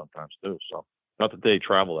races sometimes too. So not that they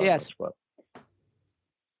travel that much, but.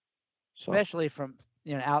 Especially from,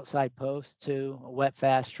 outside post to a wet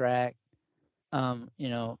fast track.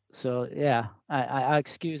 So yeah, I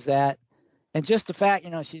excuse that. And just the fact,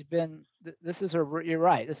 she's been, this is you're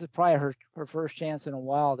right. This is probably her first chance in a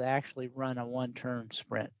while to actually run a 1-turn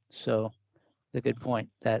sprint. So it's a good point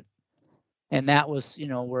and that was,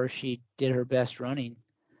 where she did her best running.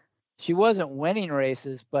 She wasn't winning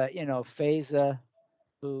races, but, Feza,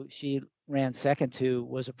 who she ran second to,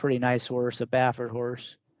 was a pretty nice horse, a Baffert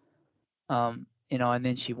horse. And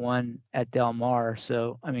then she won at Del Mar.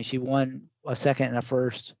 So, I mean, she won a second and a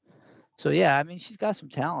first. So, yeah, I mean, she's got some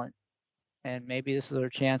talent. And maybe this is her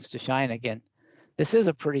chance to shine again. This is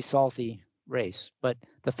a pretty salty race. But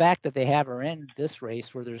the fact that they have her in this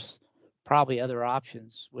race where there's probably other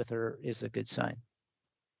options with her is a good sign.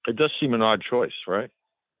 It does seem an odd choice, right?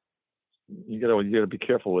 You gotta be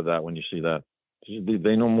careful with that when you see that.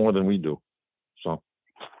 They know more than we do. So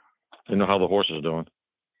they know how the horse is doing.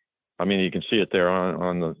 I mean, you can see it there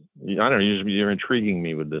on the. I don't know. You're intriguing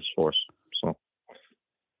me with this horse, so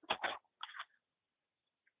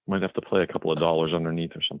might have to play a couple of dollars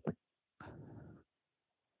underneath or something.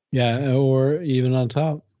 Yeah, or even on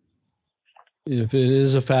top. If it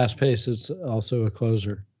is a fast pace, it's also a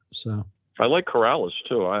closer. So I like Corrales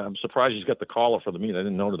too. I'm surprised he's got the collar for the meet. I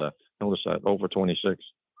didn't notice that over 26.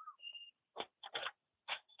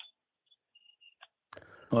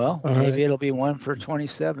 Well, maybe it'll be 1 for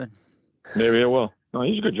 27. Maybe it will. No,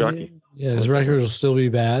 he's a good jockey. Yeah, his record will still be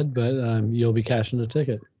bad, but you'll be cashing a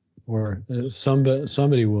ticket, or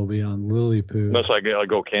somebody will be on Lily Poo. Unless I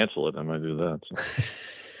go cancel it, I might do that.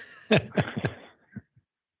 So.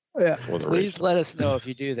 Yeah, please let us know if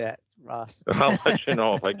you do that, Ross. I'll let you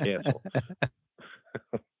know if I cancel.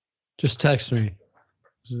 Just text me.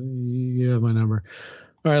 You have my number.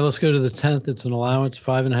 All right, let's go to the 10th. It's an allowance,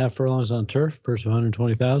 5.5 furlongs on turf, purse of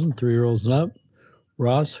 120,000, 3-year-olds and up.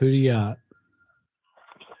 Ross, who do you got?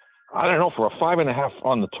 I don't know, for a 5.5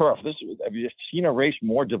 on the turf. Have you seen a race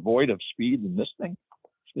more devoid of speed than this thing?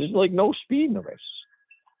 There's like no speed in the race.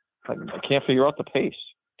 I can't figure out the pace.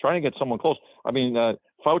 Trying to get someone close. I mean,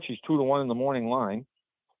 Fauci's 2-1 in the morning line,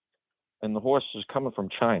 and the horse is coming from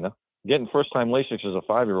China. Getting first-time Lasix as a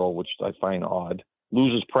 5-year-old, which I find odd.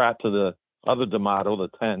 Loses Pratt to the other D'Amato, the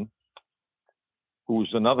 10,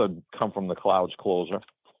 who's another come from the clouds closer.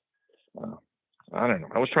 I don't know.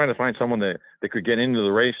 I was trying to find someone that could get into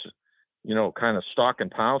the race, kind of stock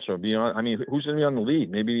and pounce or be on. I mean, who's going to be on the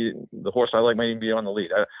lead? Maybe the horse I like might even be on the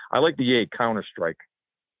lead. I like the 8 Counter Strike.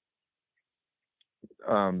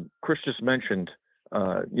 Chris just mentioned,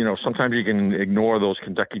 sometimes you can ignore those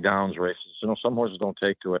Kentucky Downs races. Some horses don't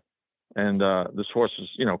take to it. And this horse is,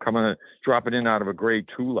 dropping in out of a grade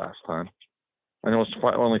 2 last time. I know it's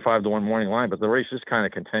only 5-1 morning line, but the race is kind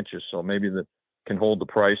of contentious. So maybe that can hold the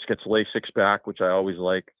price, gets Lasix back, which I always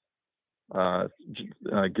like.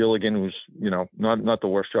 Gilligan, who's, not the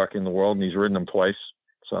worst jockey in the world, and he's ridden him twice.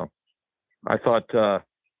 So I thought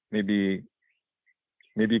maybe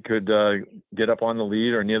he could get up on the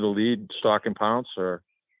lead or near the lead, stock and pounce, or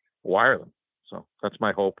wire them. So that's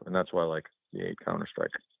my hope, and that's why I like the 8 Counter Strike.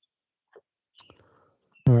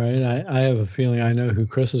 All right. I have a feeling I know who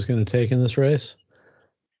Chris is going to take in this race.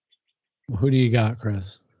 Who do you got,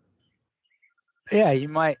 Chris? Yeah, you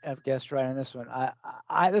might have guessed right on this one.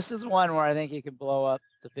 This is one where I think you can blow up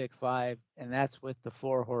the Big 5, and that's with the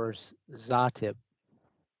 4-horse Zatip.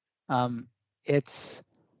 It's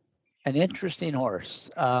an interesting horse.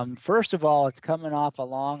 First of all, it's coming off a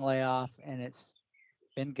long layoff, and it's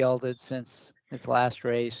been gelded since its last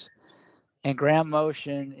race. And Graham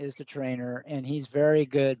Motion is the trainer, and he's very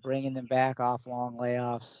good bringing them back off long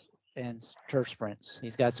layoffs and turf sprints.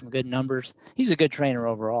 He's got some good numbers. He's a good trainer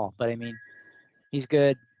overall, but I mean, he's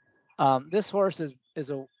good. This horse is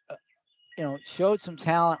showed some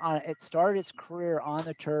talent on it. It started its career on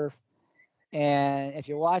the turf, and if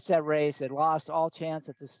you watch that race, it lost all chance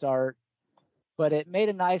at the start, but it made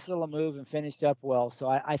a nice little move and finished up well. So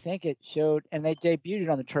I think it showed, and they debuted it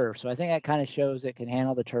on the turf, so I think that kind of shows it can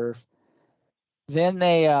handle the turf. Then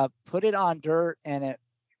they put it on dirt, and it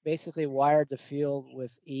basically wired the field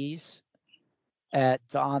with ease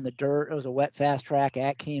on the dirt. It was a wet fast track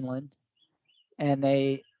at Keeneland. And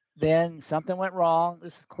then something went wrong.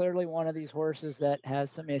 This is clearly one of these horses that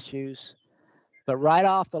has some issues. But right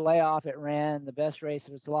off the layoff, it ran the best race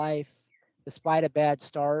of its life. Despite a bad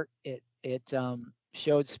start, it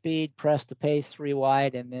showed speed, pressed the pace 3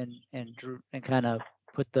 wide, and then drew and kind of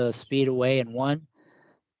put the speed away and won.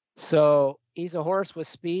 So he's a horse with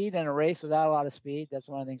speed and a race without a lot of speed. That's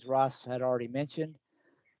one of the things Ross had already mentioned.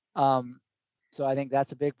 So I think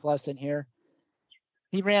that's a big plus in here.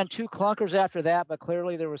 He ran 2 clunkers after that, but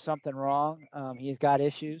clearly there was something wrong. He's got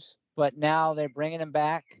issues, but now they're bringing him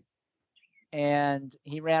back, and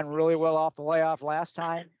he ran really well off the layoff last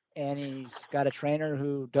time, and he's got a trainer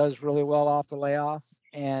who does really well off the layoff,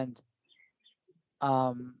 and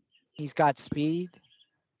he's got speed.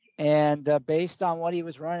 And based on what he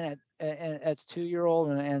was running at 2-year-old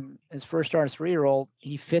and his first start as 3-year-old,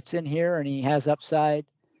 he fits in here, and he has upside,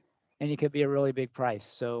 and he could be a really big price.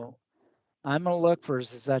 So I'm going to look for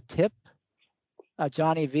Zatip,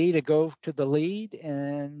 Johnny V, to go to the lead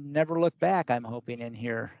and never look back, I'm hoping, in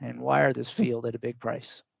here, and wire this field at a big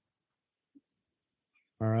price.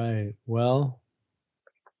 All right. Well,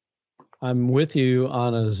 I'm with you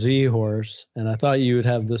on a Z horse, and I thought you would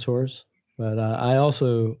have this horse, but I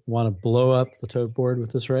also want to blow up the tote board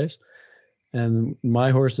with this race. And my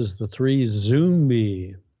horse is the 3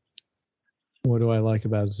 Zumbi. What do I like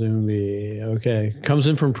about Zumbi? Okay. Comes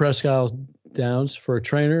in from Presque Isle Downs for a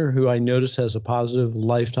trainer who I noticed has a positive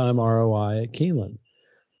lifetime ROI at Keeneland.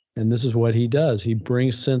 And this is what he does. He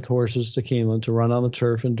brings synth horses to Keeneland to run on the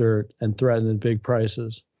turf and dirt and threaten at big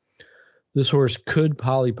prices. This horse could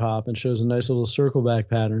polypop and shows a nice little circle back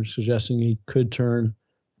pattern, suggesting he could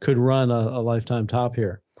run a lifetime top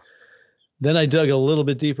here. Then I dug a little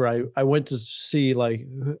bit deeper. I went to see, like,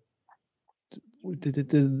 did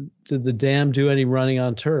the dam do any running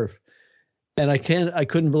on turf? And I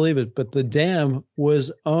couldn't believe it, but the dam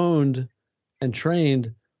was owned and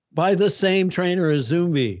trained by the same trainer as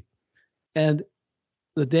Zumbi. And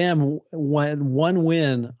the dam went 1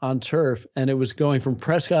 win on turf, and it was going from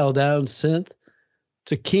Presque Isle Downs synth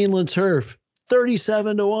to Keeneland turf,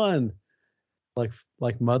 37-1.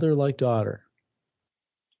 Like mother, like daughter.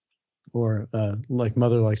 Or like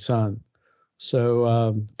mother, like son.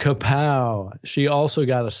 So Kapow, she also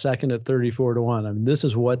got a second at 34-1. I mean, this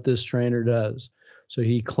is what this trainer does. So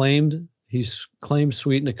he's claimed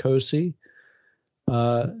Sweet Nicosi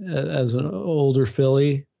as an older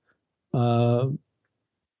filly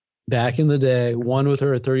back in the day, won with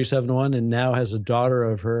her at 37-1, and now has a daughter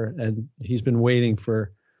of her, and he's been waiting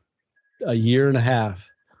for a year and a half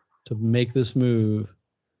to make this move.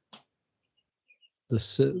 The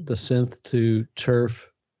synth to turf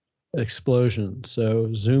explosion. So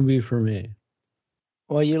Zumbi for me.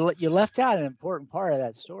 Well, you left out an important part of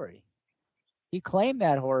that story. he claimed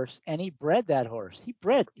that horse and he bred that horse. He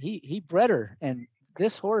bred her, and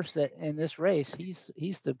this horse that in this race,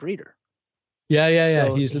 he's the breeder. Yeah.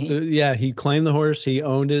 So he claimed the horse, he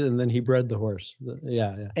owned it, and then he bred the horse.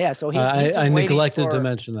 Yeah. So he's I been waiting neglected to for,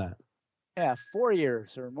 mention that. Yeah, 4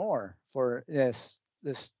 years or more for this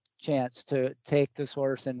chance to take this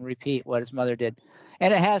horse and repeat what his mother did,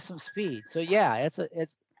 and it has some speed. So yeah,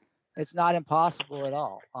 it's not impossible at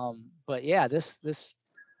all. But yeah, this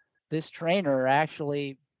trainer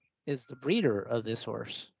actually is the breeder of this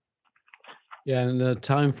horse. Yeah, and the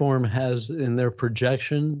Time Form has in their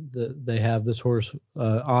projection that they have this horse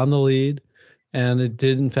on the lead, and it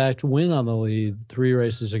did in fact win on the lead 3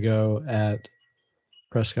 races ago at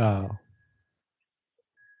Presque Isle.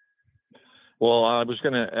 Well, I was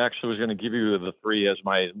going to give you the 3 as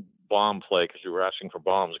my bomb play because you were asking for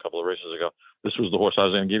bombs a couple of races ago. This was the horse I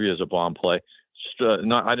was going to give you as a bomb play.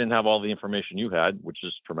 I didn't have all the information you had, which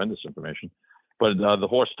is tremendous information, but the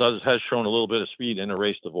horse has shown a little bit of speed in a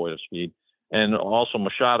race devoid of speed. And also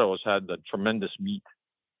Machado has had the tremendous meet,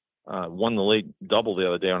 won the late double the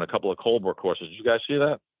other day on a couple of Colbrook horses. Did you guys see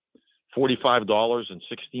that? $45 and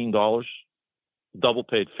 $16. Double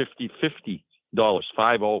paid $50, $50,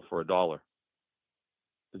 50 for $1.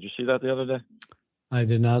 Did you see that the other day? I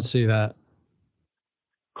did not see that.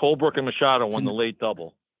 Colbrook and Machado won the late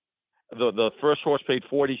double. The first horse paid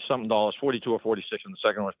 $40-something, 42 or 46, and the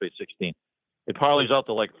second horse paid 16. It parlays out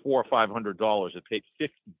to like $400 or $500. It paid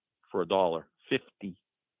 50 for $1. 50.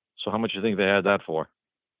 So how much do you think they had that for?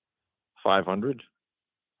 500.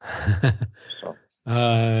 So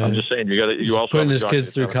I'm just saying you also putting his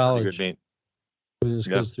kids through college. Putting his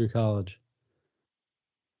kids through college.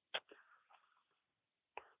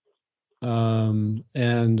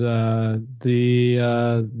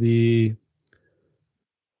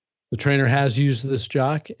 The trainer has used this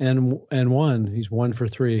jock and won. He's 1 for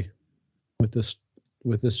 3 with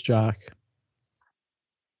this jock.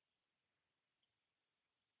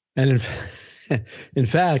 And in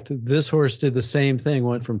fact, this horse did the same thing,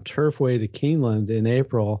 went from Turfway to Keeneland in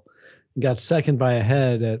April, and got second by a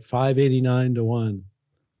head at 589 to 1.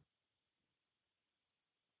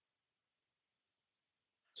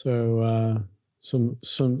 So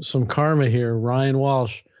some karma here. Ryan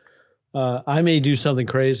Walsh. I may do something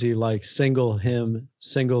crazy like single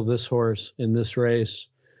this horse in this race,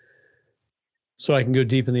 so I can go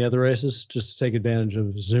deep in the other races just to take advantage of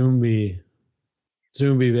Zumbi,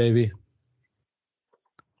 baby.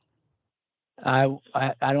 I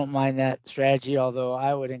don't mind that strategy, although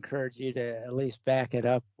I would encourage you to at least back it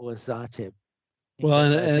up with Zatip.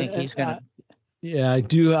 Well, I think he's going to. Yeah, I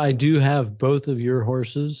do have both of your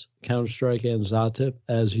horses, Counter-Strike and Zatip,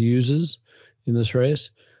 as uses in this race.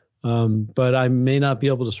 But I may not be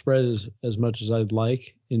able to spread as much as I'd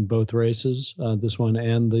like in both races, this one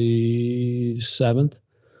and the 7th.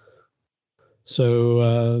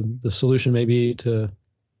 So the solution may be to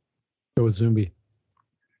go with Zumbi.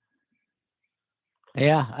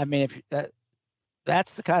 Yeah, I mean, if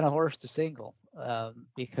that's the kind of horse to single,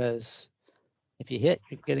 because if you hit,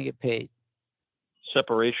 you're going to get paid.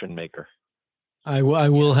 Separation maker. I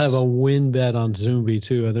will have a win bet on Zumbi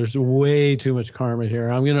too. There's way too much karma here.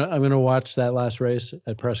 I'm gonna watch that last race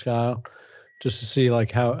at Presque Isle just to see like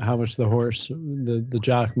how much the horse, the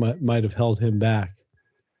jock might have held him back.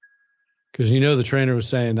 Because the trainer was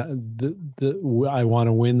saying I want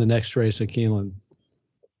to win the next race at Keeneland.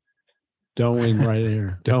 Don't win right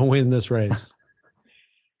here. Don't win this race.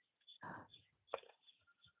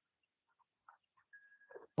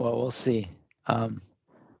 Well, we'll see.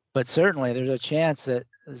 But certainly there's a chance that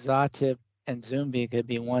Zatip and Zumbi could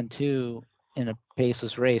be 1-2 in a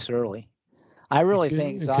paceless race early. I really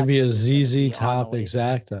think it could be a ZZ top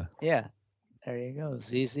exacta. Yeah, there you go.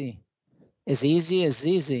 ZZ. As easy as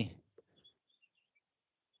ZZ.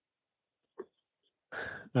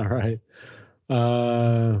 All right.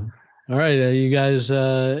 All right. You guys,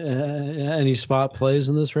 any spot plays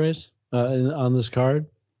in this race on this card?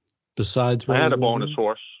 Besides, I had a bonus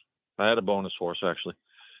horse. Actually,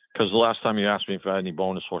 because the last time you asked me if I had any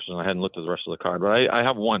bonus horses, I hadn't looked at the rest of the card. But I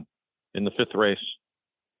have one in the 5th race.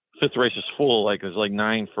 5th race is full. There's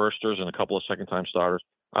 9 firsters and a couple of second-time starters.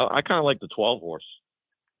 I kind of like the 12 horse.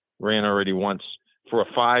 Ran already once for a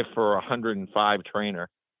 5 for 105 trainer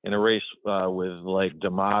in a race with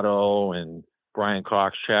D'Amato and Brian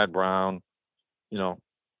Cox, Chad Brown, a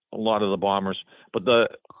lot of the bombers. But the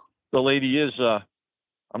lady is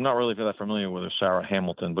I'm not really that familiar with her, Sarah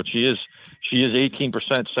Hamilton, but she is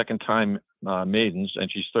 18% second-time maidens, and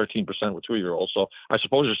she's 13% with 2-year-olds. So I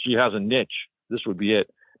suppose if she has a niche, this would be it.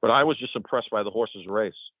 But I was just impressed by the horse's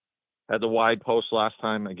race. had the wide post last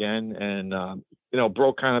time again, and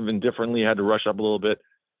broke kind of indifferently, had to rush up a little bit,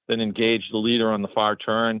 then engaged the leader on the far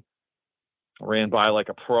turn, ran by like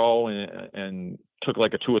a pro, and took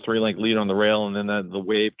like a 2 or 3 length lead on the rail, and then the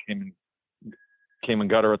wave came and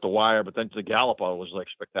got her at the wire. But then the gallop was like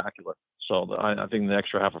spectacular. So I think the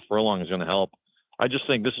extra half a furlong is going to help. I just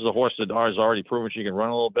think this is a horse that has already proven she can run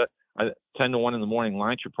a little bit. 10-1 in the morning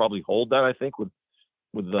line should probably hold that, I think, with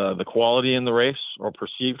the quality in the race, or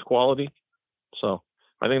perceived quality. So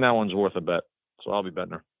I think that one's worth a bet. So I'll be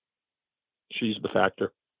betting her. She's the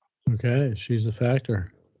factor. Okay, she's the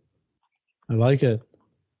factor. I like it.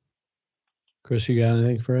 Chris, you got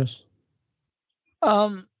anything for us?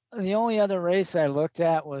 The only other race I looked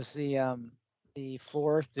at was the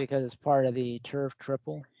fourth, because it's part of the Turf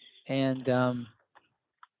Triple. And I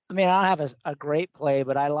mean, I don't have a great play,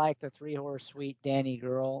 but I like the 3-horse Sweet Danny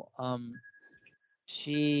Girl.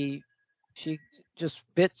 She just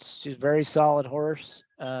fits. She's a very solid horse.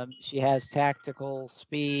 She has tactical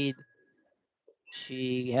speed.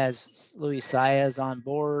 She has Luis Saez on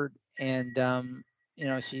board, and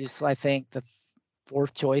she's, I think, the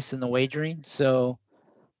 4th choice in the wagering. So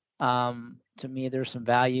to me, there's some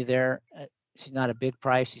value there. She's not a big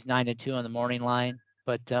price. She's 9-2 on the morning line,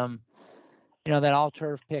 but that all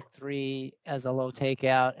turf pick 3 as a low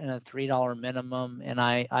takeout and a $3 minimum, and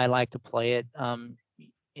I like to play it.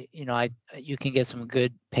 You can get some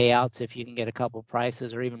good payouts if you can get a couple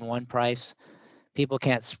prices or even one price. People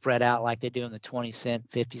can't spread out like they do in the 20 cent,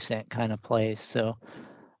 50 cent kind of plays. So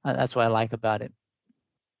that's what I like about it.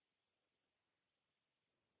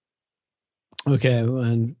 Okay,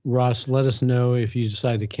 and Ross, let us know if you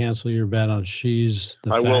decide to cancel your bet on She's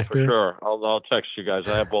the Factor. I will for sure. I'll text you guys.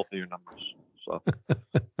 I have both of your numbers. So.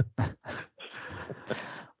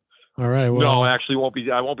 All right. Well, no, I actually won't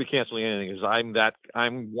be. I won't be canceling anything because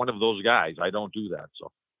I'm one of those guys. I don't do that.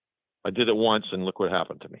 So I did it once, and look what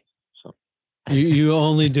happened to me. So you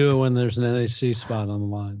only do it when there's an NHC spot on the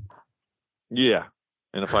line. Yeah,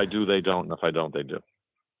 and if I do, they don't. And if I don't, they do.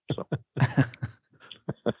 So.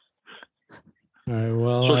 All right.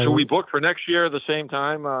 Well, so should we book for next year at the same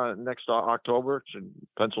time? Next October, should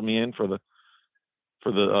pencil me in for the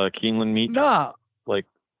Keeneland meet. No,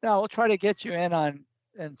 we'll try to get you in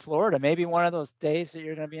Florida. Maybe one of those days that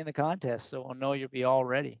you're going to be in the contest, so we'll know you'll be all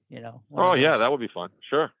ready. Oh yeah, that would be fun.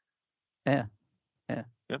 Sure. Yeah.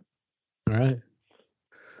 All right.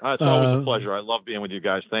 It's always a pleasure. I love being with you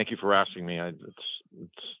guys. Thank you for asking me. It's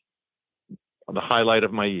the highlight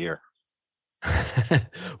of my year.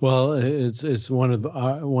 Well, it's one of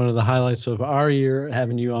the highlights of our year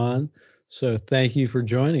having you on. So thank you for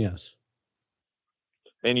joining us.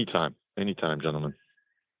 Anytime, gentlemen.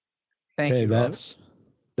 Thank you, Ross.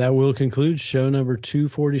 That will conclude show number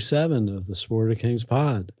 247 of the Sport of Kings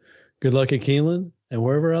pod. Good luck at Keeneland and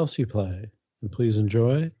wherever else you play. And please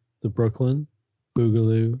enjoy the Brooklyn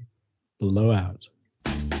Boogaloo Blowout.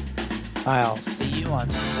 I'll see you on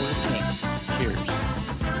Sport of Kings. Cheers.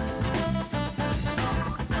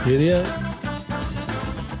 Giddy up.